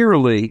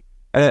clearly,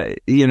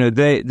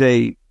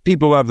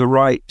 people have the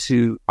right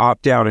to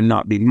opt out and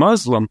not be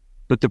Muslim,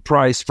 but the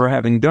price for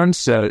having done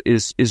so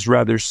is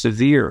rather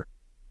severe.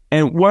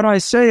 And what I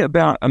say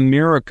about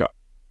America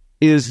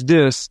is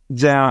this,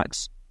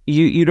 that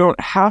you don't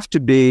have to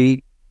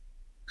be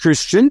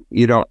Christian.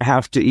 You don't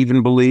have to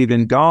even believe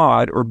in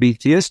God or be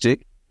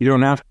theistic. You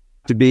don't have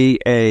to be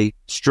a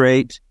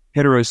straight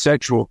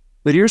heterosexual.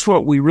 But here's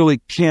what we really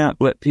can't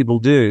let people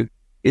do,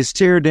 is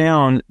tear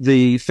down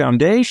the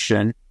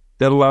foundation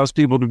that allows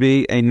people to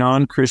be a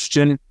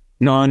non-Christian,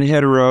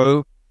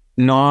 non-hetero,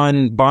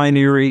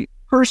 non-binary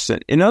person.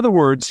 In other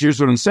words, here's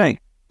what I'm saying.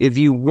 If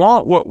you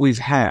want what we've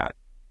had,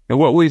 and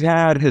what we've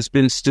had has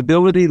been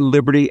stability,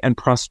 liberty, and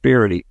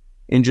prosperity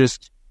in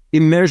just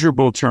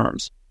immeasurable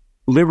terms.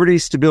 Liberty,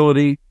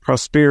 stability,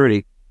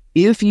 prosperity.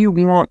 If you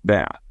want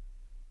that,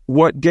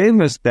 what gave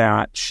us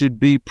that should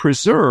be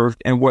preserved,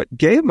 and what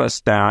gave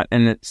us that,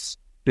 and it's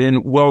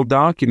been well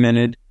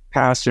documented,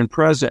 past and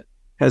present,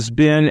 has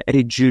been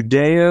a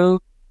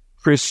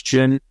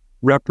Judeo-Christian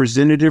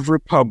representative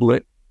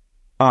republic,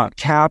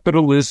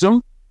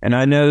 capitalism. And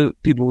I know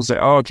people will say,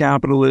 oh,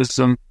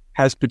 capitalism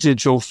has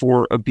potential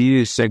for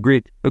abuse. I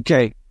agree.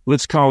 Okay,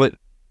 let's call it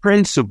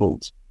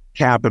principled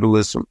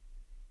capitalism.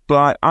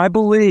 But I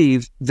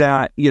believe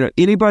that,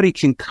 anybody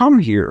can come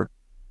here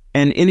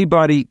and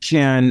anybody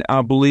can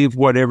believe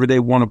whatever they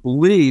want to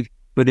believe.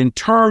 But in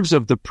terms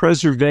of the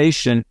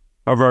preservation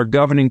of our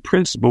governing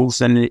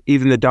principles and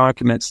even the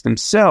documents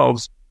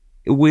themselves,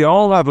 we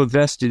all have a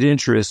vested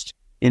interest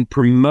in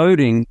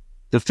promoting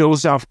the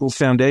philosophical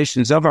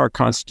foundations of our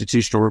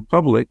constitutional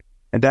republic,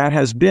 and that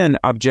has been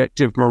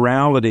objective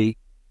morality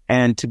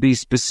and, to be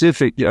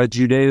specific, a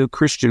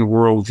Judeo-Christian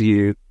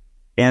worldview,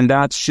 and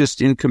that's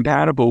just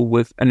incompatible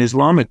with an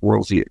Islamic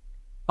worldview.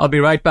 I'll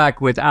be right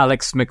back with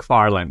Alex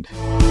McFarland.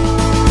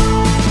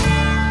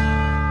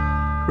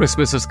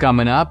 Christmas is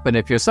coming up, and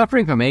if you're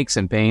suffering from aches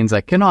and pains,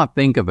 I cannot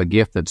think of a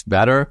gift that's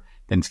better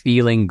than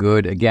feeling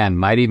good again.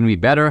 Might even be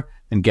better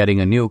than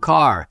getting a new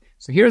car.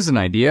 So here's an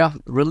idea.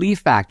 Relief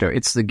Factor.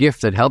 It's the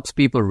gift that helps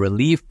people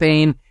relieve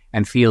pain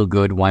and feel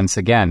good once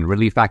again.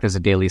 Relief Factor is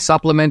a daily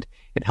supplement.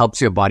 It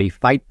helps your body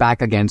fight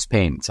back against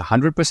pain. It's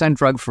 100%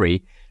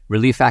 drug-free.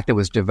 Relief Factor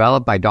was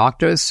developed by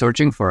doctors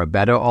searching for a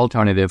better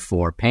alternative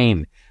for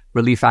pain.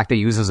 Relief Factor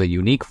uses a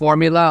unique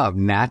formula of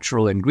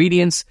natural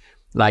ingredients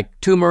like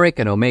turmeric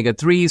and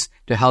omega-3s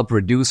to help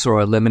reduce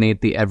or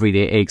eliminate the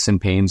everyday aches and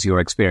pains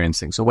you're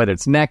experiencing. So whether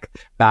it's neck,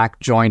 back,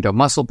 joint, or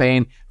muscle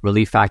pain,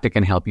 Relief Factor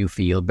can help you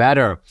feel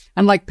better.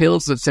 Unlike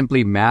pills that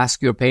simply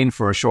mask your pain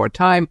for a short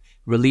time,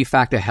 Relief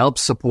Factor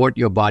helps support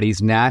your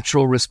body's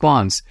natural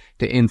response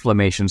to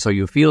inflammation so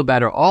you feel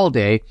better all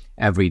day,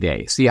 every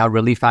day. See how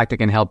Relief Factor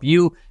can help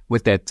you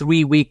with their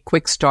 3-week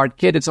quick start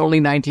kit. It's only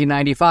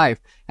 $19.95,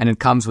 and it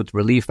comes with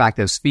Relief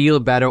Factor's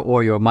Feel Better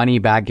or Your Money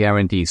Back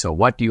guarantee. So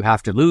what do you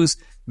have to lose?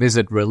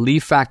 Visit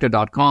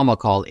ReliefFactor.com or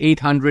call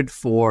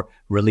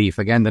 800-4RELIEF.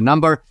 Again, the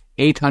number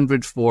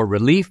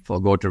 800-4RELIEF, or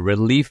go to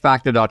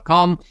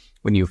ReliefFactor.com.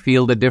 When you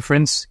feel the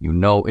difference, you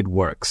know it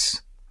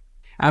works.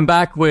 I'm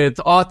back with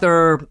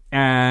author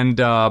and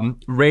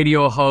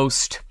radio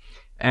host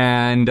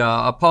and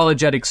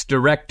apologetics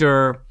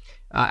director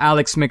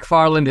Alex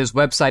McFarland. His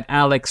website,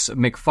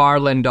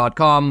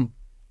 alexmcfarland.com.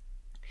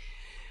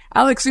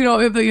 Alex,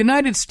 if the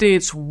United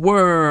States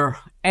were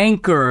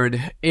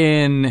anchored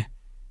in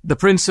the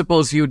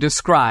principles you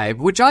describe,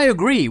 which I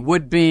agree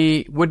would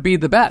be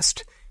the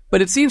best,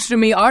 but it seems to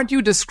me, aren't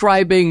you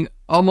describing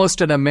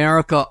almost an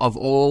America of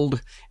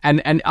old?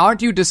 And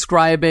aren't you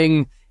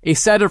describing a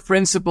set of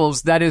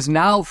principles that is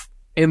now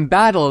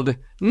embattled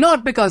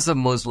not because of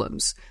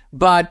Muslims,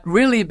 but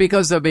really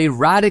because of a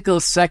radical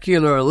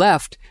secular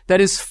left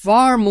that is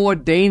far more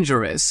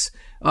dangerous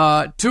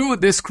to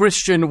this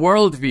Christian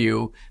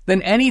worldview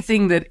than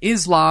anything that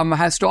Islam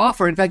has to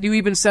offer? In fact, you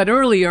even said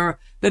earlier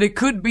that it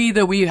could be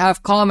that we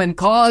have common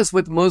cause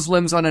with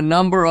Muslims on a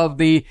number of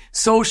the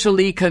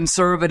socially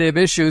conservative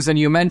issues, and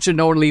you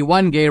mentioned only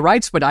one, gay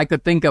rights, but I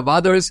could think of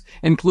others,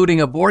 including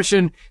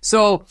abortion.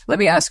 So let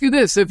me ask you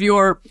this. If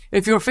you're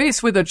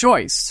faced with a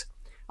choice,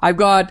 I've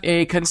got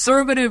a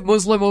conservative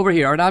Muslim over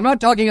here, and I'm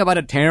not talking about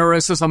a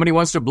terrorist or somebody who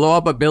wants to blow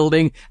up a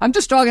building. I'm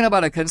just talking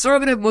about a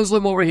conservative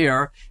Muslim over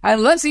here.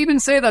 And let's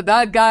even say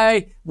that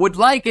guy would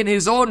like in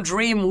his own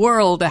dream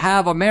world to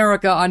have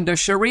America under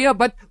Sharia,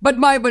 but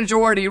by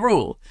majority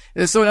rule.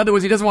 So in other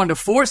words, he doesn't want to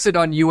force it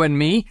on you and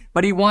me,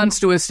 but he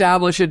wants to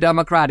establish it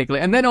democratically.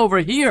 And then over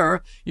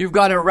here, you've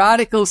got a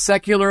radical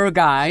secular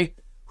guy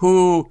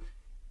who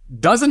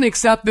doesn't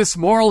accept this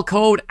moral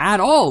code at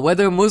all,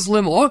 whether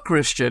Muslim or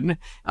Christian,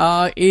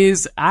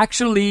 is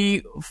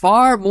actually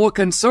far more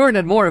concerned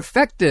and more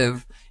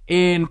effective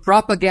in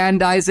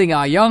propagandizing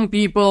our young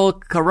people,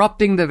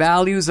 corrupting the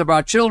values of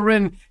our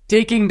children,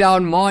 taking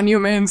down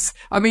monuments.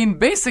 I mean,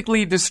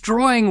 basically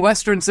destroying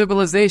Western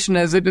civilization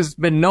as it has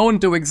been known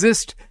to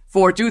exist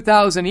for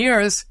 2,000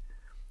 years.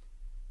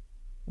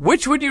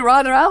 Which would you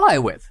rather ally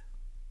with?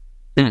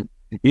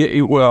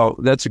 Well,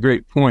 that's a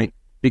great point.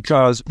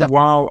 Because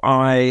while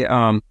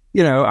I'm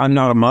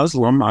not a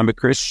Muslim, I'm a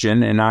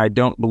Christian, and I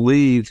don't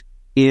believe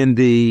in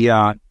the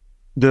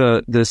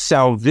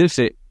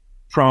salvific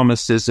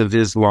promises of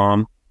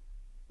Islam.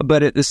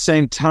 But at the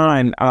same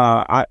time,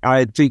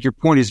 I think your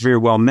point is very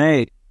well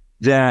made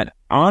that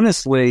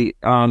honestly,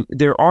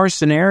 there are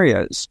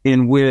scenarios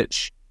in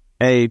which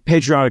a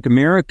patriotic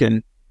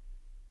American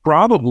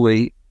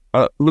probably,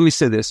 let me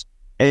say this,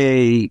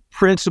 a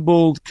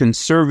principled,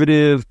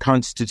 conservative,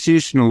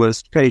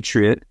 constitutionalist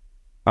patriot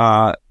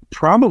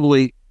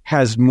probably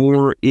has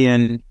more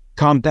in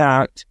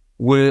compact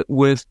with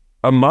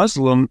a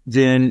Muslim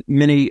than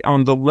many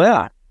on the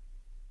left.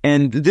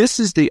 And this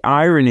is the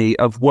irony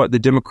of what the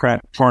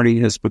Democrat Party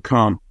has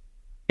become.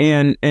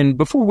 And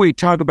before we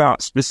talk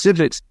about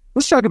specifics,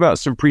 let's talk about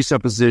some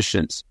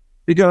presuppositions.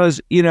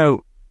 Because,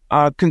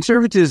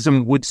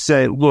 conservatism would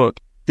say, look,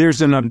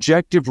 there's an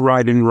objective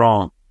right and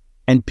wrong,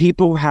 and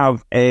people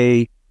have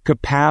a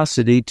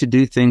capacity to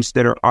do things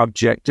that are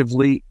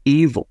objectively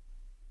evil.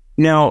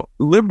 Now,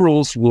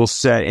 liberals will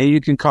say, and you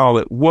can call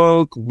it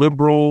woke,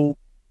 liberal,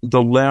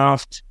 the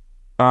left,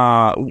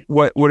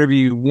 whatever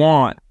you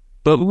want,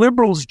 but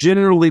liberals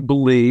generally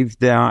believe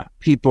that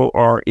people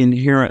are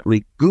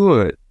inherently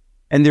good,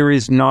 and there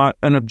is not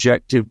an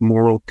objective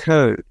moral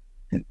code.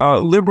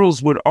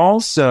 Liberals would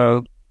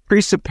also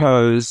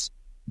presuppose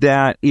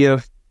that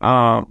if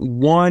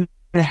one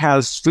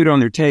has food on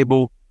their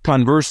table,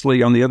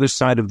 conversely, on the other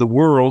side of the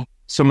world,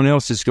 someone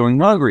else is going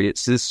hungry.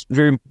 It's this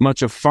very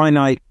much a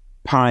finite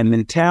pie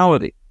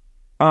mentality.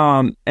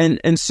 And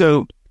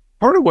so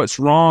part of what's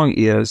wrong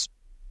is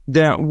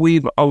that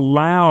we've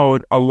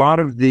allowed a lot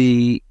of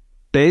the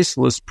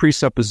baseless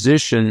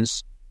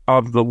presuppositions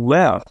of the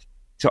left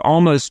to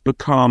almost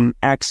become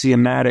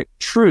axiomatic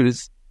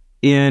truth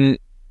in,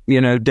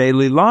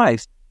 daily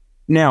life.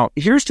 Now,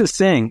 here's the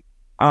thing.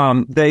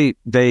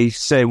 They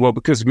say, well,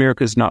 because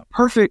America is not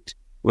perfect,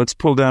 let's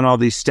pull down all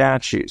these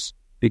statues.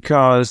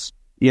 Because,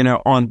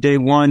 on day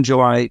 1,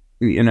 July,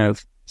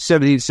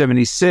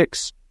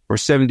 1776 or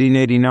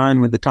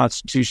 1789, when the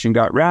Constitution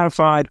got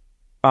ratified,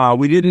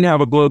 we didn't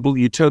have a global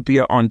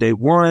utopia on day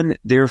 1.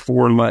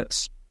 Therefore,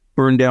 let's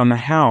burn down the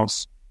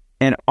house.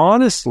 And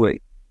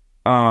honestly,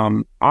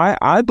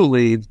 I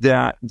believe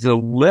that the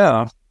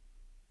left,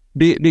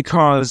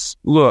 because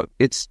look,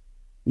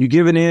 you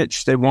give an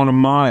inch, they want a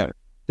mile.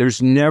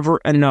 There's never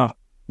enough.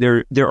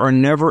 There are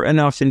never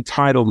enough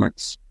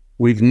entitlements.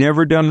 We've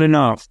never done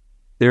enough.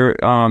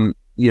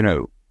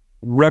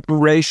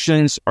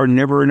 Reparations are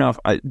never enough.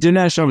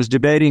 Dinesh, I was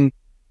debating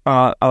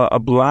a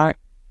black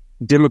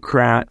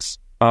Democrats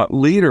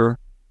leader,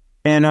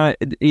 and I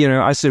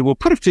said, well,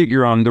 put a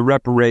figure on the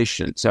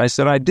reparations. I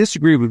said, I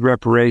disagree with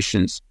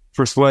reparations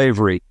for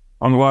slavery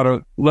on a lot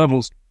of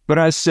levels, but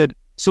I said,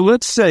 so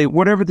let's say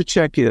whatever the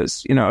check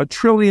is, $1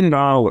 trillion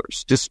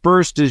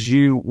dispersed as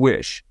you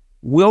wish.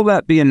 Will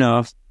that be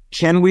enough?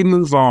 Can we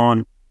move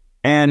on?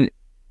 And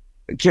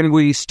can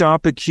we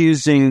stop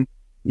accusing,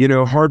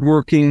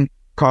 hardworking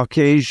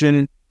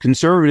Caucasian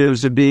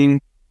conservatives of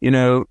being,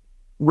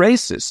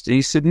 racist? And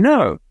he said,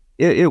 no,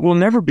 it will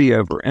never be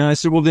over. And I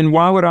said, well, then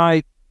why would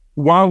I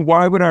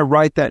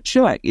write that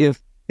check? If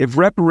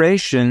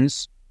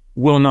reparations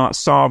will not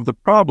solve the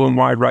problem,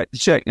 why write the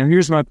check? Now,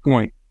 here's my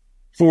point.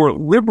 For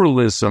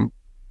liberalism,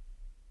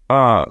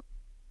 wokeism,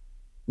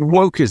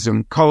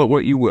 call it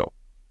what you will,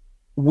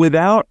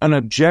 without an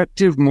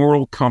objective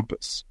moral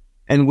compass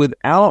and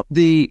without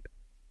the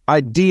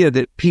idea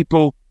that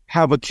people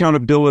have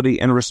accountability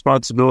and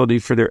responsibility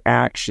for their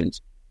actions,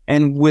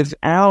 and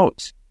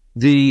without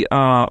the,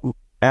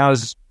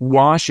 as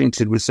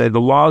Washington would say,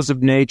 the laws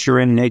of nature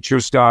and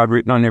nature's God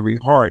written on every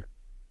heart,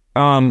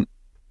 the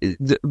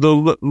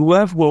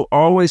left will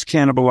always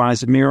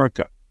cannibalize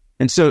America.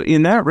 And so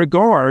in that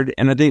regard,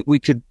 and I think we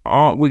could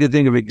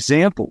think of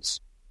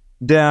examples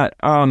that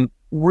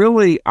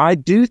really, I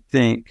do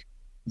think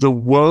the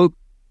woke,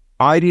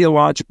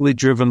 ideologically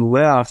driven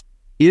left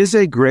is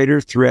a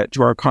greater threat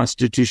to our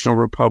constitutional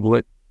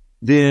republic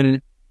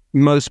than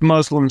most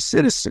Muslim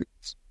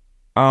citizens.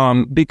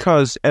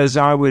 Because as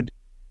I would,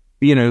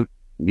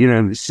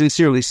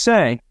 sincerely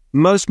say,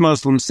 most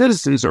Muslim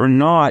citizens are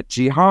not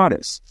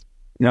jihadists.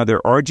 Now,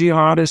 there are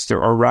jihadists,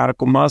 there are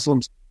radical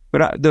Muslims,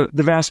 but the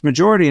vast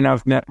majority, and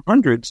I've met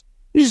hundreds,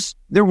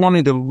 they're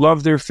wanting to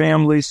love their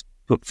families,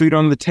 put food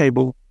on the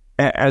table,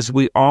 as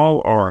we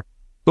all are.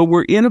 But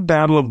we're in a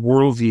battle of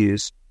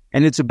worldviews,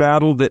 and it's a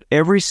battle that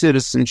every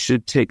citizen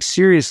should take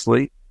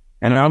seriously,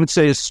 and I would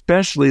say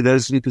especially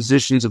those in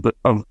positions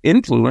of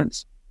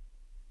influence,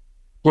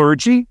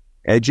 clergy,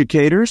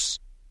 educators,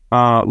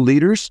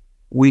 leaders.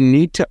 We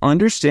need to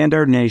understand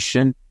our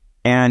nation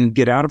and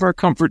get out of our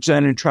comfort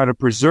zone and try to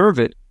preserve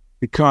it,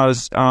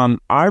 because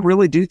I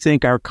really do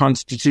think our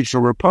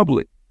constitutional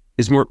republic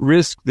is more at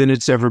risk than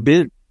it's ever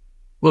been.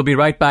 We'll be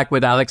right back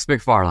with Alex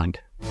McFarland.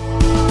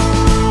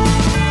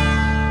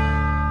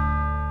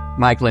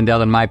 Mike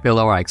Lindell and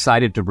MyPillow are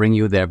excited to bring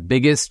you their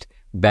biggest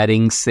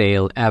bedding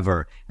sale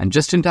ever. And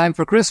just in time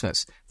for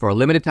Christmas. For a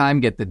limited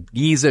time, get the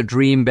Giza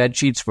Dream bed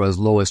sheets for as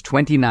low as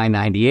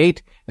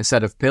 $29.98, a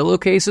set of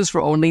pillowcases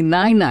for only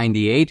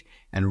 $9.98,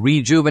 and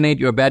rejuvenate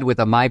your bed with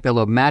a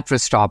MyPillow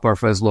mattress topper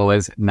for as low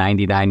as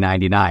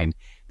 $99.99.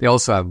 They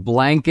also have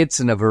blankets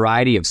in a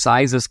variety of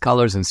sizes,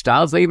 colors, and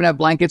styles. They even have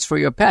blankets for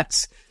your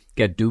pets.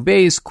 Get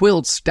duvets,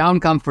 quilts, down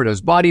comforters,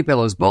 body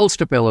pillows,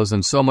 bolster pillows,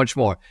 and so much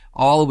more.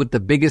 All with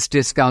the biggest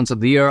discounts of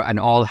the year, and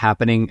all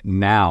happening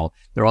now.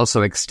 They're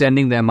also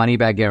extending their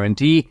money-back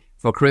guarantee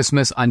for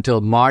Christmas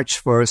until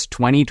March 1st,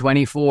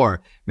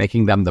 2024,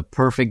 making them the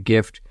perfect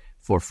gift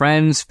for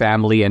friends,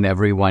 family, and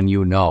everyone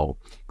you know.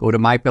 Go to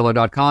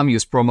MyPillow.com,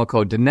 use promo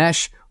code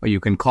Dinesh, or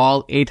you can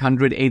call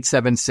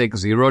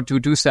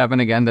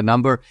 800-876-0227. Again, the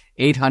number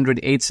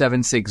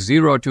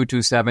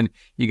 800-876-0227.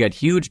 You get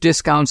huge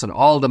discounts on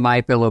all the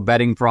MyPillow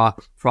bedding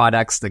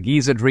products, the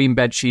Giza Dream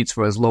bed sheets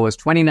for as low as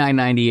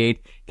 $29.98.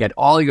 Get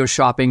all your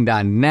shopping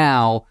done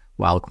now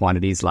while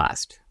quantities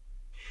last.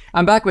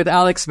 I'm back with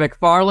Alex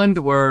McFarland.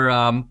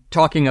 We're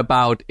talking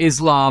about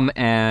Islam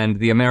and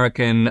the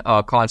American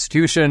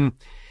Constitution.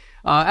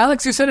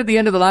 Alex, you said at the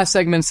end of the last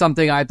segment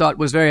something I thought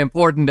was very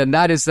important, and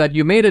that is that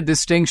you made a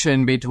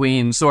distinction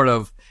between sort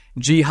of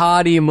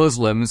jihadi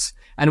Muslims,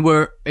 and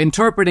we're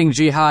interpreting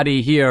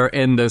jihadi here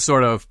in the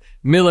sort of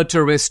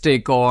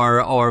militaristic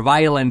or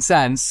violent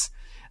sense,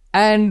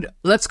 and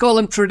let's call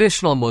them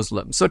traditional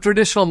Muslims. So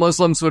traditional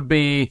Muslims would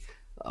be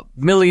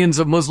millions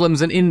of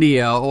Muslims in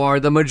India, or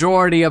the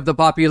majority of the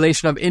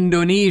population of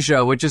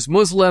Indonesia, which is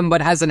Muslim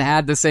but hasn't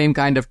had the same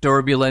kind of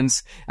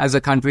turbulence as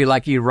a country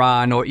like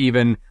Iran or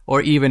even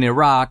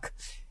Iraq.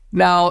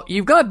 Now,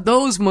 you've got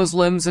those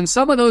Muslims, and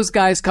some of those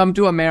guys come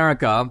to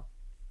America,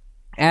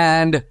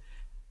 and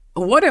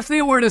what if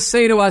they were to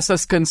say to us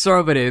as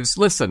conservatives,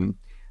 listen,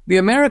 the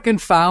American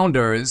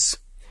founders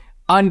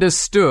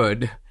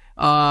understood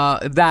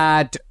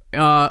that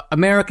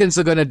Americans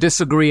are going to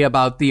disagree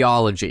about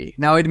theology.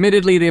 Now,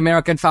 admittedly, the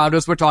American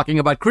founders were talking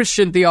about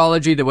Christian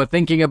theology. They were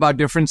thinking about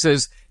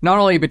differences not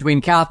only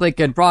between Catholic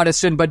and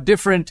Protestant, but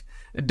different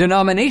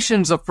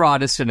denominations of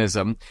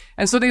Protestantism.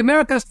 And so the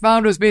American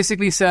founders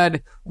basically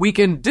said, we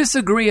can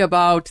disagree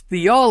about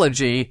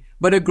theology,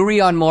 but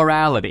agree on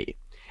morality.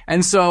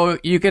 And so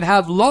you could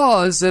have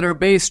laws that are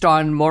based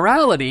on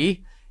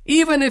morality,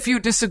 even if you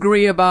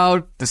disagree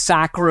about the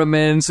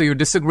sacraments or you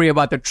disagree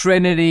about the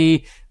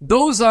Trinity.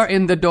 Those are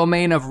in the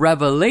domain of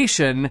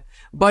revelation,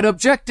 but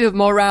objective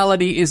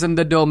morality is in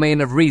the domain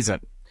of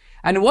reason.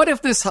 And what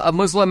if this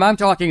Muslim I'm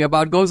talking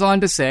about goes on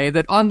to say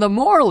that on the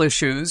moral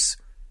issues,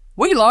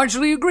 we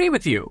largely agree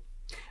with you.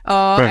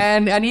 Right.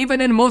 And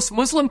even in most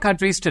Muslim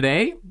countries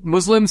today,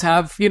 Muslims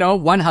have,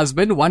 one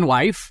husband, one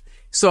wife.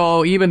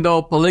 So even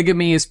though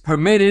polygamy is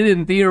permitted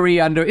in theory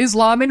under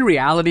Islam, in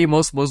reality,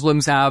 most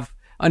Muslims have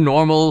a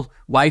normal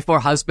wife or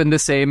husband the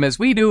same as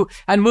we do.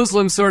 And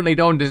Muslims certainly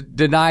don't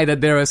deny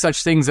that there are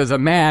such things as a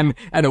man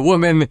and a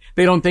woman.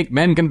 They don't think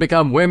men can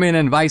become women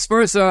and vice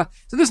versa.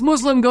 So this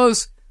Muslim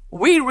goes,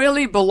 we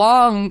really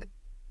belong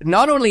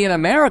not only in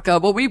America,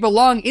 but we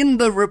belong in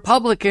the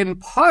Republican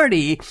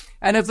Party.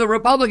 And if the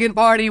Republican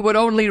Party would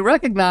only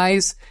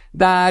recognize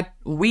that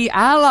we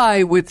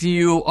ally with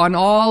you on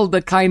all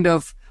the kind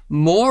of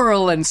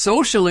moral and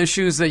social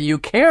issues that you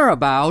care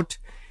about,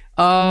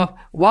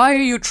 why are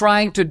you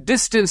trying to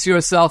distance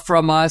yourself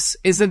from us?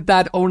 Isn't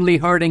that only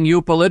hurting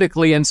you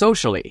politically and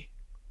socially?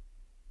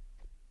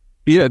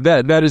 Yeah,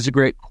 that is a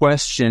great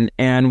question.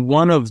 And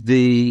one of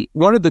the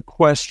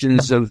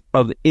questions of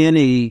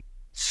any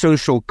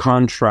social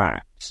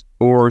contract,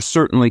 or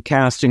certainly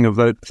casting a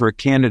vote for a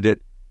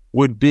candidate,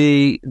 would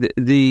be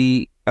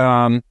the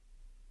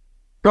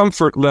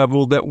comfort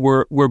level that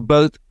we're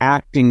both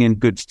acting in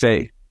good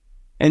faith.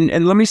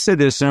 And let me say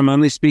this, and I'm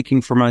only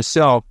speaking for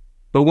myself,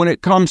 but when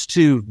it comes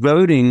to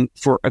voting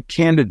for a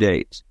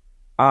candidate,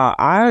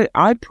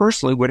 I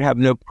personally would have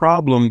no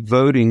problem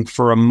voting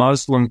for a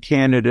Muslim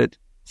candidate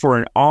for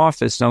an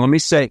office. Now, let me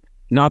say,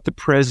 not the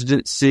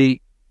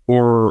presidency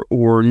or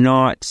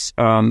not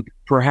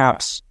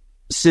perhaps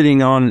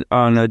sitting on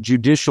a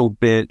judicial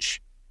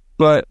bench,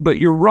 but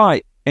you're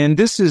right. And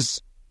this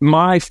is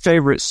my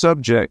favorite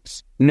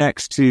subject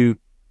next to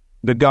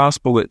the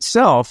gospel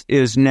itself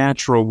is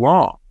natural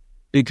law.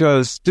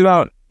 Because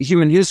throughout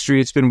human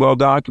history, it's been well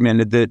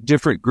documented that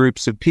different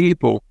groups of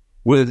people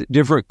with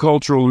different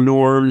cultural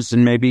norms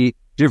and maybe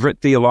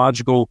different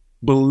theological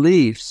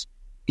beliefs,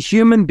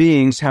 human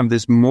beings have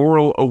this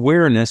moral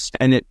awareness,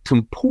 and it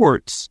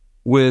comports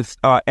with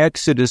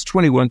Exodus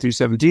 21 through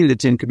 17, the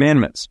Ten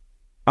Commandments.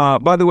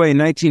 By the way, in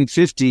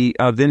 1950,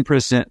 then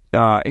President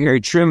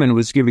Harry Truman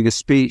was giving a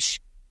speech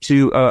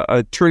to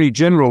attorney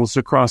generals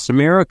across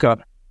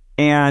America,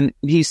 and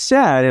he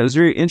said, it was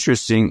very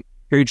interesting,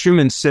 Harry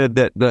Truman said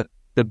that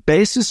the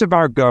basis of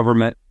our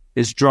government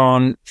is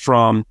drawn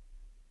from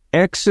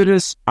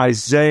Exodus,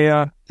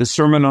 Isaiah, the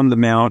Sermon on the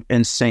Mount,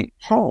 and St.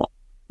 Paul.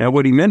 Now,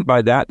 what he meant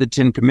by that, the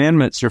Ten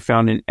Commandments are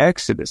found in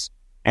Exodus,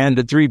 and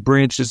the three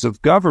branches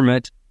of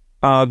government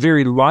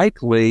very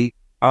likely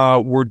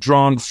were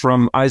drawn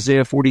from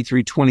Isaiah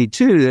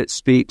 43:22 that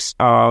speaks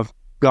of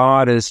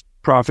God as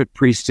prophet,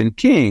 priest, and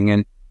king.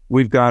 And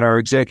we've got our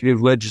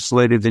executive,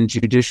 legislative, and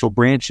judicial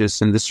branches,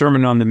 and the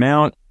Sermon on the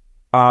Mount,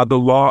 the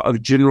law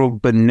of general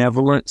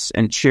benevolence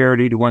and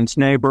charity to one's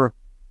neighbor.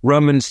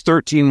 Romans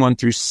 13:1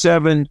 through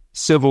 7,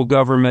 civil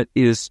government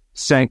is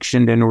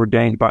sanctioned and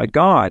ordained by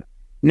God.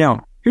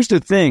 Now, here's the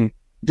thing.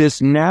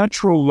 This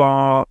natural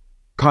law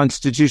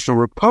constitutional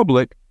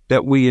republic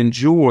that we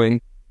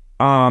enjoy,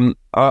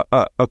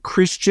 a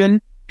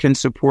Christian can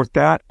support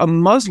that. A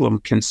Muslim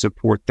can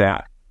support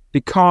that.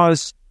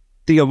 Because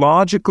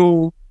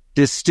theological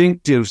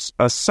distinctives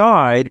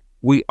aside,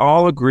 we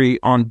all agree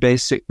on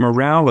basic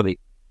morality.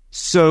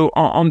 So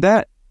on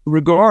that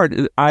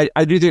regard, I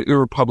do think the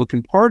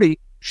Republican Party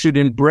should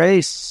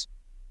embrace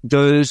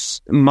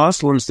those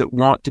Muslims that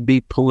want to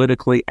be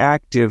politically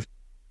active,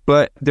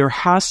 but there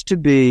has to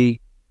be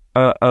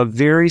a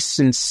very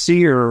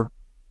sincere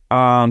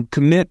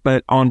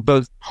commitment on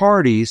both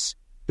parties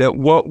that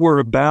what we're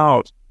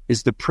about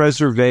is the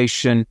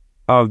preservation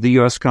of the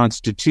U.S.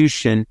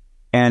 Constitution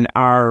and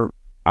our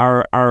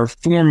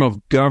form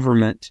of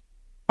government.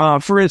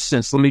 For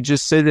instance, let me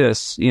just say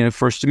this,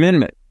 First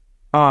Amendment.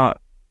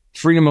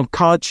 Freedom of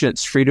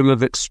conscience, freedom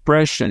of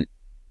expression,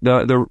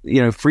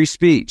 the free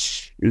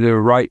speech, the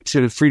right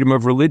to freedom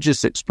of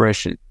religious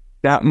expression,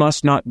 that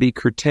must not be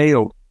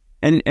curtailed.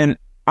 And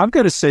I've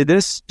got to say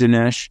this,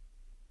 Dinesh,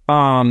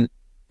 and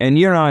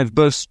you and I have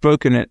both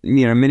spoken at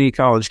many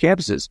college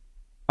campuses.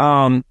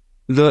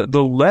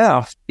 the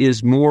left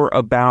is more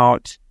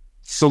about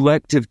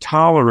selective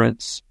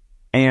tolerance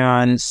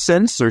and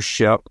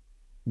censorship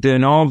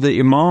than all the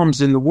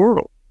imams in the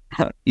world.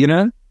 You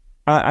know,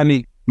 I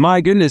mean,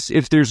 my goodness,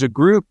 if there's a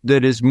group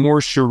that is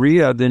more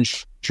Sharia than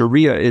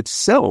Sharia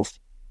itself,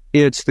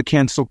 it's the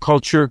cancel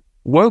culture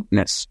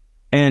wokeness.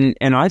 And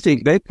I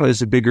think they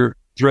pose a bigger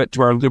threat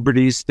to our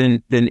liberties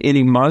than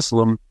any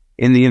Muslim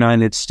in the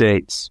United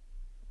States.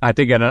 I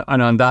think, and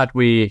on that,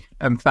 we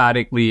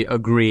emphatically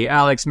agree.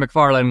 Alex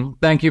McFarland,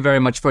 thank you very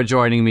much for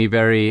joining me.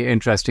 Very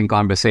interesting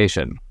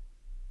conversation.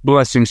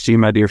 Blessings to you,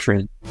 my dear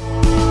friend.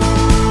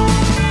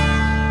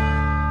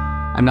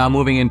 I'm now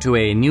moving into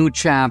a new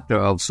chapter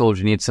of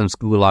Solzhenitsyn's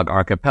Gulag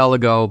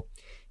Archipelago.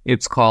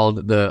 It's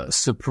called The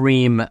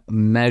Supreme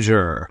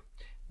Measure.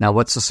 Now,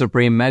 what's the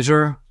supreme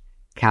measure?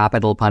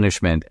 Capital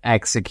punishment,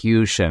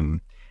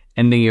 execution,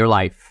 ending your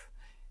life.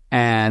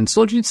 And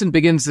Solzhenitsyn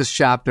begins this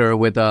chapter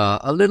with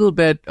a little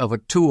bit of a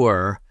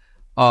tour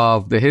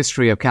of the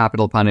history of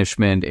capital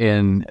punishment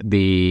in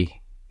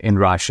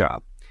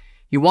Russia.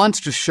 He wants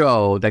to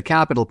show that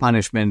capital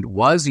punishment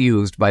was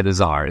used by the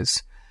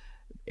czars.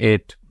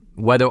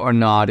 Whether or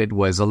not it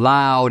was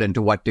allowed and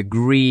to what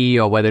degree,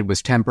 or whether it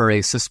was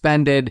temporarily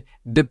suspended,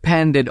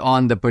 depended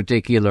on the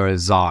particular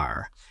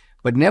czar.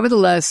 But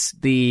nevertheless,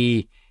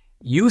 the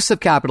use of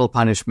capital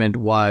punishment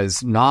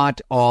was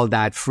not all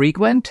that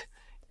frequent.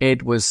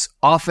 It was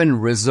often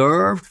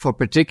reserved for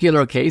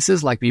particular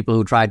cases, like people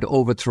who tried to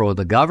overthrow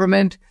the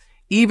government.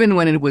 Even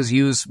when it was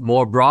used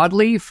more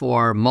broadly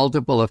for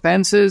multiple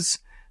offenses,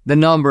 the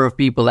number of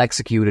people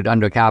executed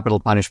under capital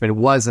punishment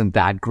wasn't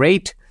that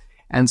great.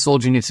 And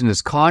Solzhenitsyn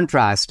is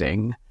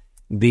contrasting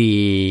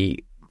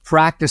the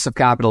practice of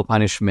capital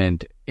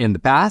punishment in the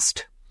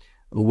past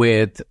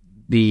with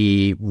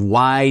the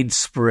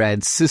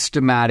widespread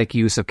systematic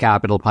use of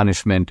capital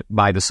punishment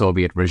by the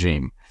Soviet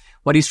regime.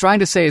 What he's trying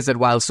to say is that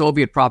while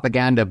Soviet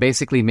propaganda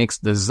basically makes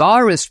the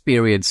Tsarist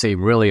period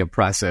seem really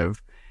oppressive,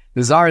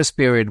 the Tsarist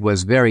period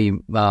was very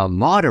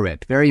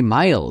moderate, very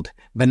mild,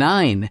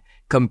 benign,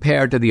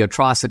 compared to the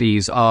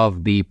atrocities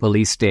of the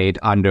police state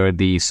under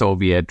the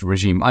Soviet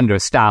regime, under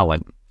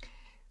Stalin.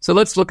 So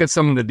let's look at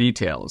some of the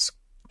details.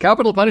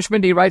 Capital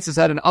punishment, he writes, has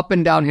had an up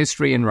and down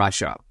history in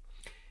Russia.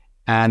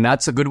 And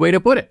that's a good way to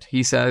put it.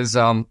 He says,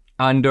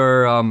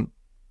 under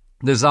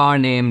the Tsar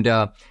named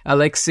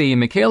Alexei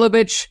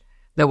Mikhailovich,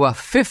 there were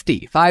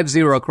 50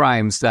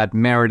 crimes that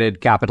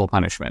merited capital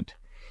punishment.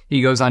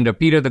 He goes, under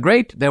Peter the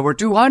Great, there were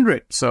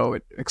 200, so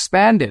it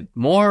expanded.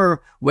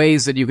 More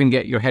ways that you can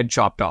get your head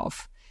chopped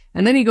off.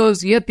 And then he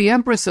goes, yet the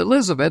Empress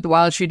Elizabeth,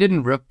 while she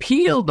didn't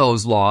repeal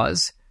those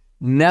laws,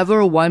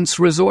 never once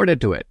resorted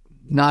to it.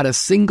 Not a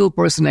single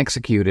person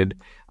executed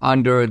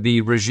under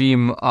the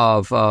regime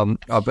of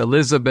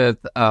Elizabeth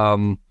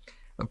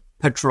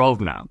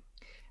Petrovna.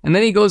 And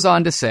then he goes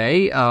on to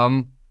say,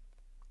 that,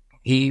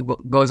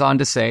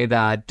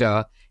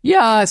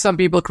 some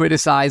people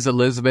criticize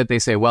Elizabeth. They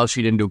say, well,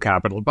 she didn't do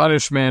capital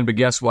punishment, but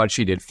guess what?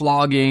 She did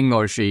flogging,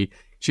 or she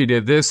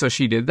did this, or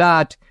she did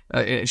that.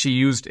 She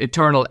used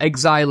eternal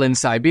exile in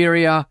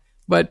Siberia.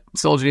 But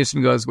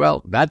Solzhenitsyn goes,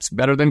 well, that's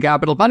better than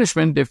capital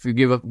punishment. If you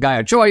give a guy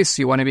a choice,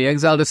 you want to be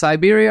exiled to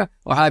Siberia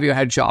or have your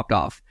head chopped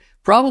off.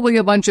 Probably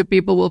a bunch of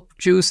people will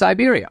choose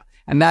Siberia.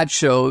 And that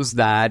shows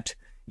that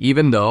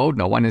even though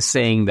no one is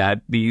saying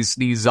that these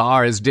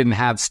czars didn't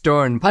have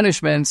stern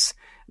punishments,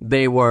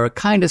 they were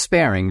kind of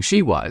sparing,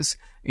 she was,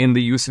 in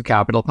the use of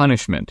capital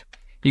punishment.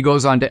 He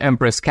goes on to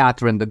Empress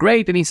Catherine the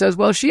Great, and he says,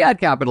 well, she had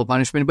capital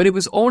punishment, but it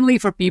was only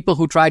for people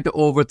who tried to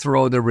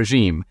overthrow the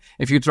regime.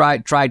 If you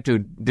tried to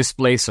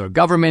displace her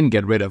government,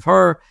 get rid of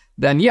her,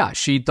 then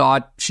she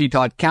thought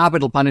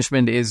capital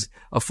punishment is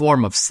a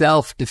form of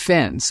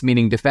self-defense,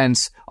 meaning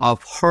defense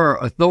of her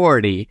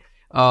authority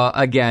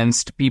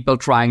against people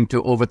trying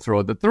to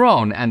overthrow the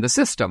throne and the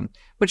system.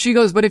 But she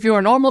goes, but if you're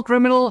a normal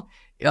criminal,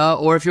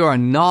 or if you're a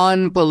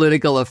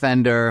non-political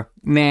offender,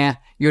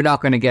 you're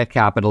not going to get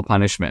capital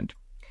punishment.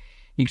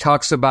 He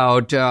talks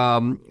about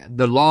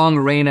the long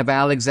reign of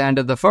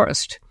Alexander I,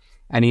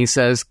 and he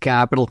says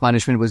capital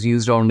punishment was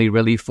used only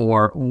really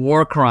for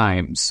war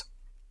crimes.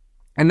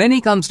 And then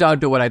he comes down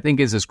to what I think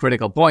is his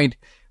critical point,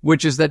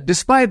 which is that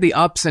despite the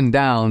ups and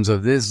downs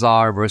of this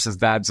czar versus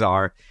that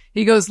czar,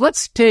 he goes,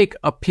 let's take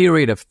a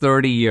period of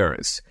 30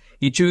 years.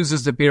 He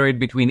chooses the period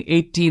between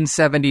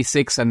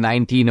 1876 and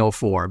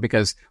 1904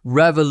 because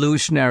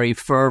revolutionary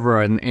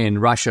fervor in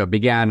Russia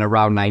began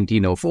around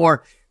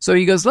 1904. So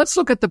he goes, let's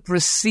look at the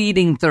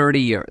preceding 30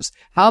 years.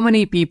 How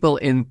many people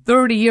in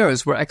 30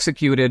 years were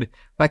executed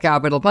by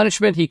capital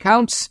punishment? He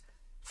counts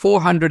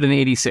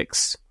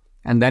 486.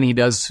 And then he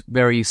does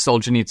very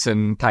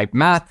Solzhenitsyn-type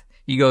math.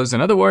 He goes,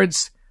 in other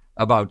words,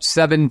 about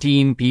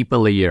 17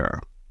 people a year.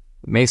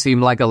 It may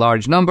seem like a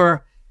large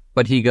number,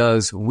 but he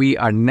goes, we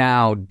are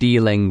now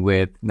dealing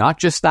with not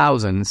just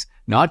thousands,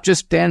 not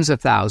just tens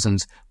of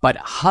thousands, but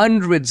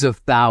hundreds of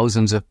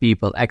thousands of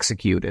people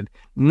executed.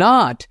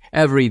 Not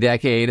every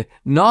decade,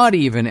 not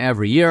even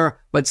every year,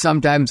 but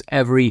sometimes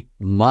every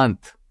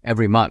month.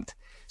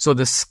 So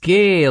the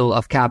scale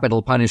of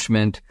capital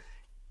punishment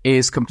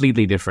is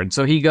completely different.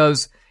 So he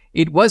goes,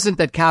 it wasn't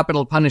that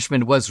capital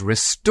punishment was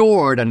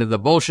restored under the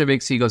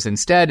Bolsheviks. He goes,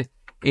 instead,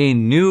 a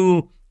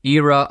new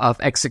era of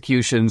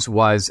executions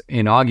was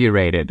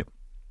inaugurated.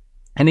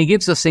 And he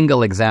gives a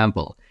single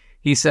example.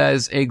 He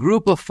says a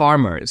group of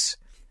farmers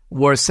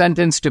were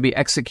sentenced to be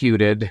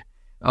executed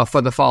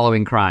for the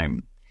following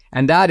crime.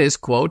 And that is,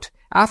 quote,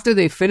 after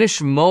they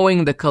finished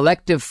mowing the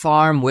collective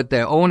farm with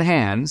their own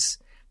hands,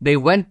 they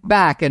went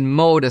back and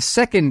mowed a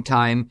second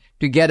time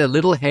to get a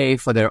little hay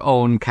for their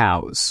own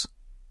cows.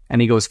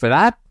 And he goes, for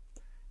that,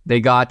 they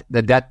got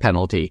the death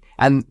penalty.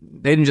 And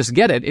they didn't just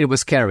get it, it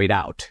was carried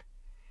out.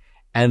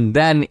 And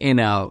then in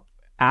a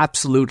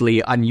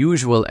absolutely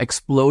unusual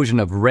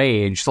explosion of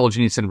rage,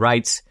 Solzhenitsyn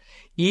writes,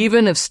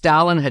 even if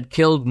Stalin had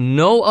killed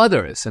no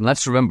others, and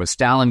let's remember,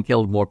 Stalin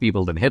killed more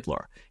people than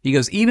Hitler. He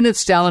goes, even if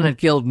Stalin had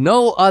killed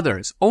no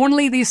others,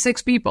 only these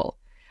 6 people,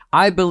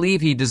 I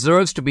believe he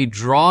deserves to be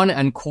drawn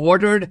and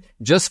quartered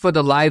just for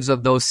the lives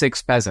of those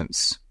 6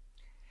 peasants.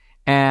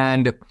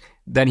 And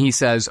then he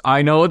says,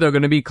 I know there are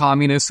going to be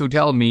communists who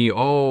tell me,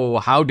 oh,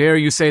 how dare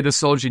you say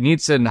this,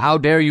 Solzhenitsyn? How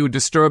dare you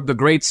disturb the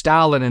great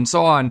Stalin and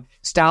so on?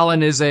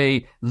 Stalin is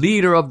a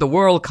leader of the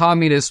world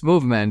communist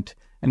movement.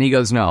 And he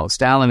goes, no,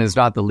 Stalin is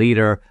not the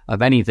leader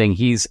of anything.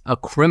 He's a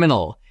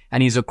criminal,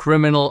 and he's a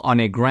criminal on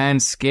a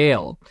grand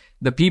scale.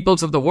 The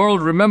peoples of the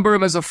world remember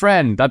him as a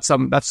friend. That's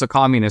the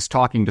communist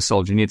talking to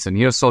Solzhenitsyn.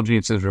 Here's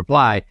Solzhenitsyn's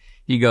reply.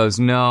 He goes,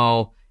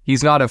 no,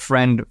 he's not a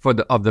friend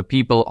of the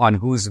people on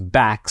whose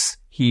backs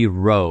he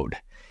rode.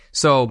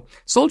 So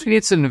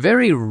Solzhenitsyn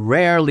very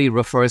rarely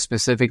refers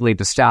specifically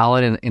to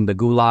Stalin in the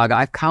Gulag.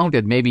 I've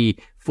counted maybe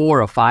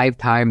 4 or 5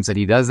 times that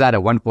he does that.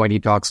 At one point, he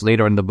talks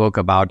later in the book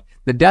about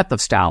the death of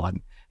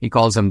Stalin. He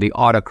calls him the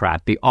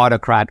autocrat. The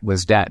autocrat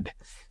was dead.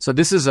 So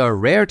this is a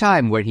rare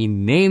time where he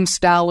names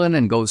Stalin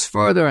and goes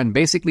further and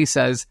basically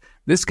says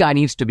this guy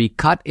needs to be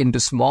cut into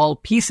small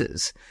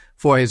pieces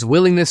for his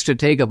willingness to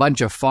take a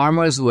bunch of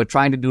farmers who are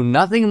trying to do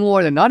nothing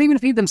more than not even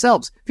feed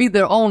themselves, feed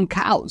their own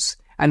cows.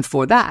 And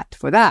for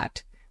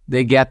that,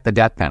 they get the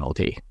death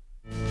penalty.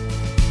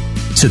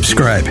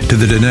 Subscribe to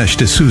the Dinesh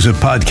D'Souza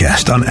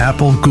podcast on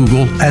Apple,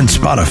 Google, and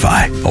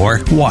Spotify, or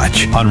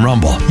watch on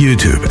Rumble,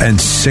 YouTube, and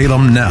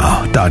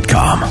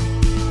SalemNow.com.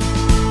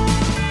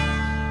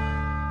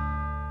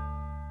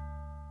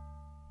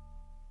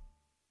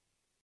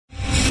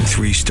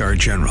 3-star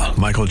General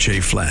Michael J.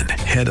 Flynn,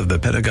 head of the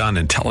Pentagon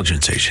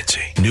Intelligence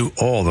Agency, knew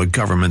all the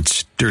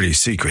government's dirty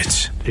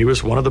secrets. He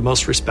was one of the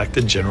most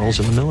respected generals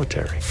in the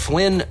military.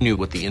 Flynn knew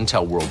what the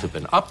intel world had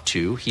been up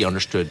to. He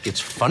understood its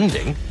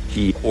funding.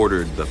 He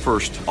ordered the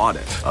first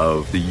audit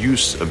of the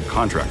use of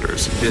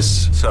contractors.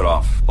 This set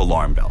off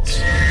alarm bells.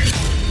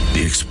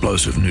 The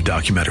explosive new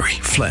documentary,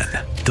 Flynn,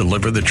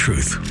 Deliver the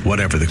Truth,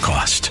 Whatever the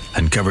Cost,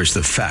 uncovers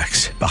the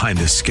facts behind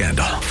this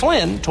scandal.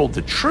 Flynn told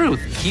the truth.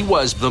 He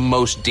was the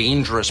most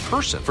dangerous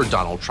person for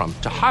Donald Trump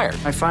to hire.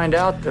 I find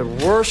out the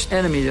worst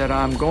enemy that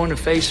I'm going to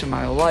face in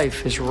my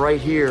life is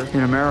right here in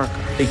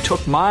America. They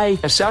took my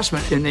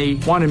assessment and they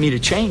wanted me to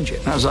change it.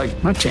 And I was like,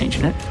 I'm not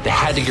changing it. They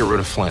had to get rid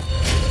of Flynn.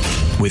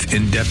 With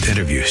in-depth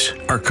interviews,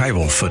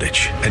 archival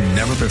footage, and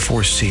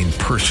never-before-seen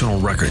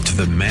personal records of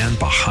the man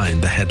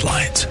behind the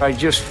headlines. I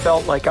just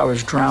felt like I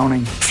was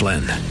drowning.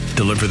 Flynn,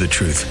 Deliver the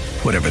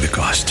Truth, Whatever the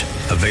Cost.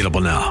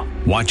 Available now.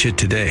 Watch it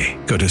today.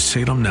 Go to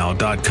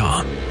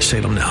SalemNow.com.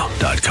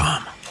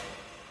 SalemNow.com.